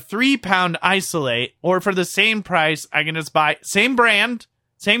buy the 3-pound isolate, or for the same price, I can just buy same brand,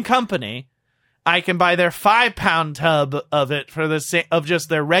 same company. I can buy their 5-pound tub of it for the same of just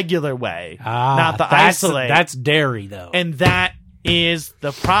their regular whey, not the isolate. That's dairy though, and that is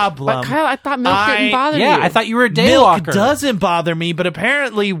the problem. But Kyle, I thought milk didn't bother you. Yeah, I thought you were a daywalker. Milk doesn't bother me, but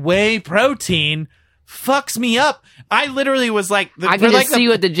apparently whey protein fucks me up. I literally was like, I can just see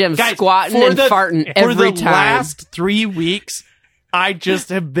you at the gym squatting and farting every time. For the last 3 weeks, I just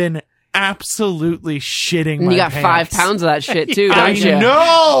have been absolutely shitting my pants. You got 5 pounds of that shit too, don't you?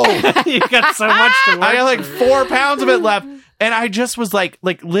 No, you got so much to work. I got like 4 pounds of it left, and I just was like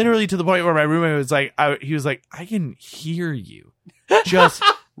literally to the point where my roommate was like, he was like, I can hear you just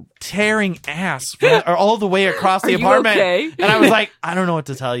tearing ass all the way across the apartment. Okay? And I was like, I don't know what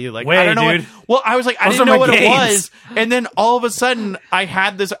to tell you. Like, Wait, I don't know. dude. I was like, I didn't know what it was. And then all of a sudden, I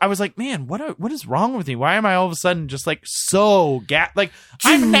had this. I was like, man, what is wrong with me? Why am I all of a sudden just like so like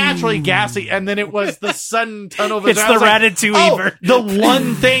I'm naturally gassy? And then it was the sudden tunnel vision. It's the Ratatouille. The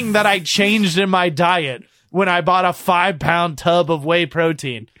one thing that I changed in my diet when I bought a 5-pound tub of whey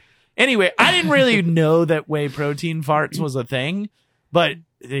protein. Anyway, I didn't really know that whey protein farts was a thing, but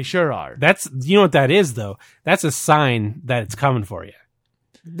they sure are. You know what that is, though? That's a sign that it's coming for you.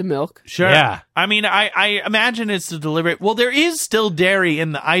 The milk? Sure. Yeah. I mean, I imagine it's to deliberate. Well, there is still dairy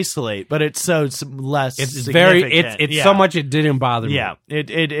in the isolate, but it's so less significant. It's so much it didn't bother me. Yeah.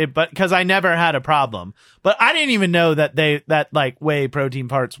 But because I never had a problem. But I didn't even know that like whey protein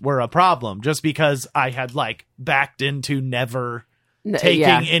parts were a problem, just because I had like backed into never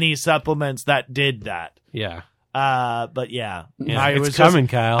taking any supplements that did that. Yeah. But yeah, it's coming,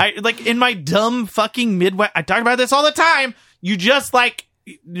 Kyle. I like in my dumb fucking Midwest. I talk about this all the time. You just like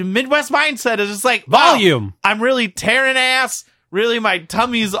the Midwest mindset is just like volume. I'm really tearing ass. Really, my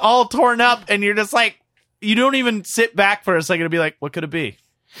tummy's all torn up, and you're just like, you don't even sit back for a second to be like, what could it be?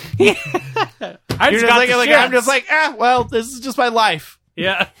 I'm just like, well, this is just my life.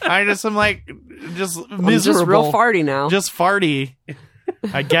 Yeah, I'm like, just miserable. I'm just real farty now. Just farty,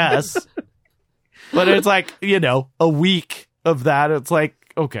 I guess. But it's like, a week of that. It's like,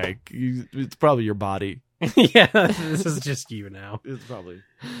 okay, it's probably your body. Yeah, this is just you now. It's probably.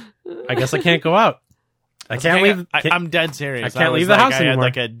 I guess I can't go out. I can't leave. I'm dead serious. I can't leave the house anymore. I had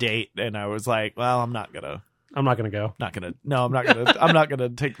like a date, and I was like, well, I'm not gonna go. I'm not gonna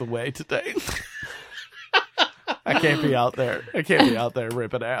take the whey today. I can't be out there.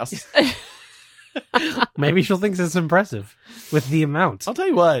 Ripping ass. Maybe she'll think it's impressive with the amount. I'll tell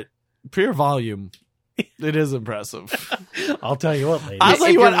you what. Pure volume. It is impressive. I'll tell you what, lady. I'll tell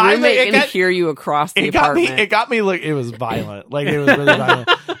you what. I can hear you across the apartment. It got me. It was violent. Like, it was really violent.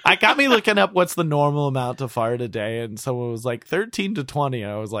 I got me looking up what's the normal amount to fart a day, and someone was like 13 to 20.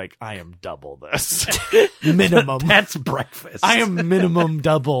 I was like, I am double this minimum. That's breakfast. I am minimum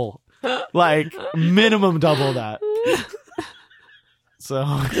double. Like minimum double that. So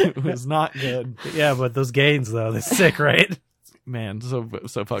it was not good. Yeah, but those gains though, they're sick, right? Man, so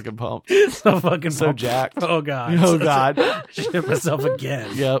fucking pumped. So pumped. Jacked. Oh, God. Oh, God. Shit myself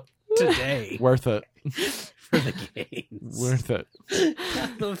again. Yep. Today. Worth it. For the gains. Worth it.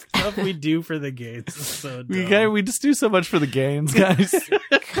 The stuff we do for the gains is so dumb. We just do so much for the gains, guys.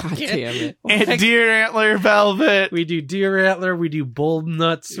 God damn it. And deer antler velvet. We do deer antler. We do bulb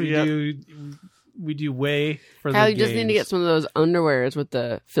nuts. We do whey for Kyle, the you just need to get some of those underwears with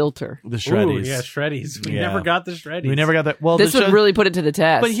the filter. The shreddies. Ooh, yeah, shreddies. We never got the shreddies. We never got that. Well, this would really put it to the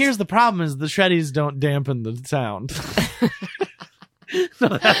test. But here's the problem: is the shreddies don't dampen the sound.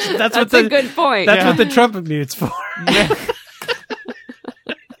 No, that's a good point. That's what the trumpet mute's for.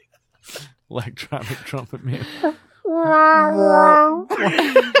 Electronic trumpet mute.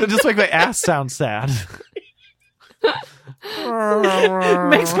 They just make my ass sound sad.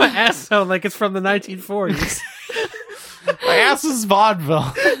 Makes my ass sound like it's from the 1940s. My ass is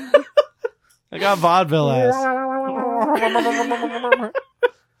vaudeville. I got vaudeville ass.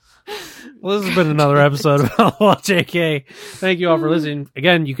 Well, this has been another episode of LOLJK. Thank you all for listening.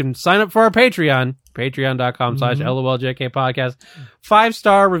 Again, you can sign up for our Patreon, patreon.com/LOLJK podcast.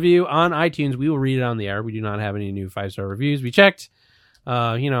 5-star review on iTunes. We will read it on the air. We do not have any new 5-star reviews. We checked.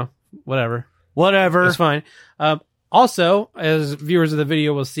 Whatever. It's fine. Also, as viewers of the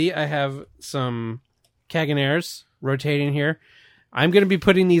video will see, I have some Caganeres rotating here. I'm going to be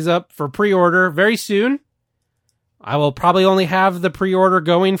putting these up for pre-order very soon. I will probably only have the pre-order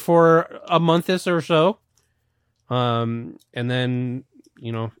going for a month or so. And then,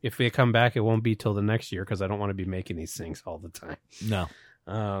 if they come back, it won't be till the next year because I don't want to be making these things all the time. No.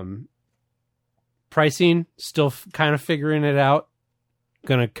 Pricing, still kind of figuring it out.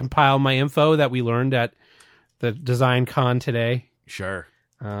 Going to compile my info that we learned at the Design Con today. Sure.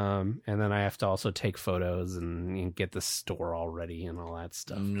 And then I have to also take photos and get the store all ready and all that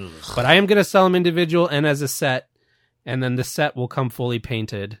stuff. But I am going to sell them individual and as a set. And then the set will come fully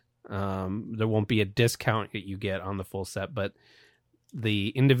painted. There won't be a discount that you get on the full set, but the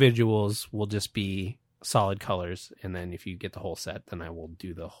individuals will just be solid colors. And then if you get the whole set, then I will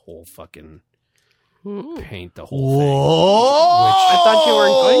do the whole fucking paint the whole thing. Which I thought you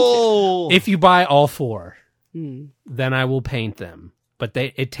weren't going to. If you buy all 4, then I will paint them. But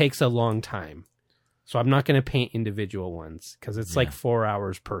it takes a long time. So I'm not going to paint individual ones because it's like 4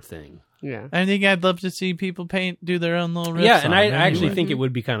 hours per thing. Yeah. I think I'd love to see people do their own little riffs. Yeah, and I actually think it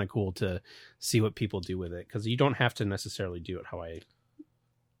would be kind of cool to see what people do with it because you don't have to necessarily do it how I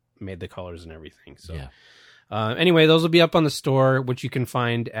made the colors and everything. So, anyway, those will be up on the store, which you can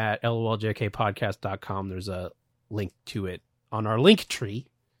find at loljkpodcast.com. There's a link to it on our link tree.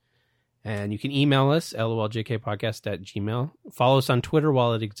 And you can email us, loljkpodcast@gmail. Follow us on Twitter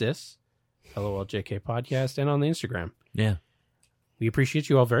while it exists, loljkpodcast, and on the Instagram. Yeah. We appreciate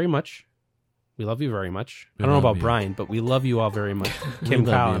you all very much. We love you very much. I don't know about Brian, but we love you all very much. Kim,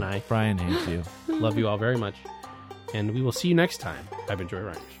 Kyle, and I. Brian hates you. Love you all very much. And we will see you next time. I've been Joy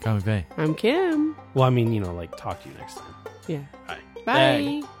Reinish. Come Bay. I'm Kim. Well, I mean, talk to you next time. Yeah. Bye.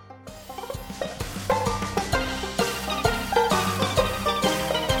 Bye.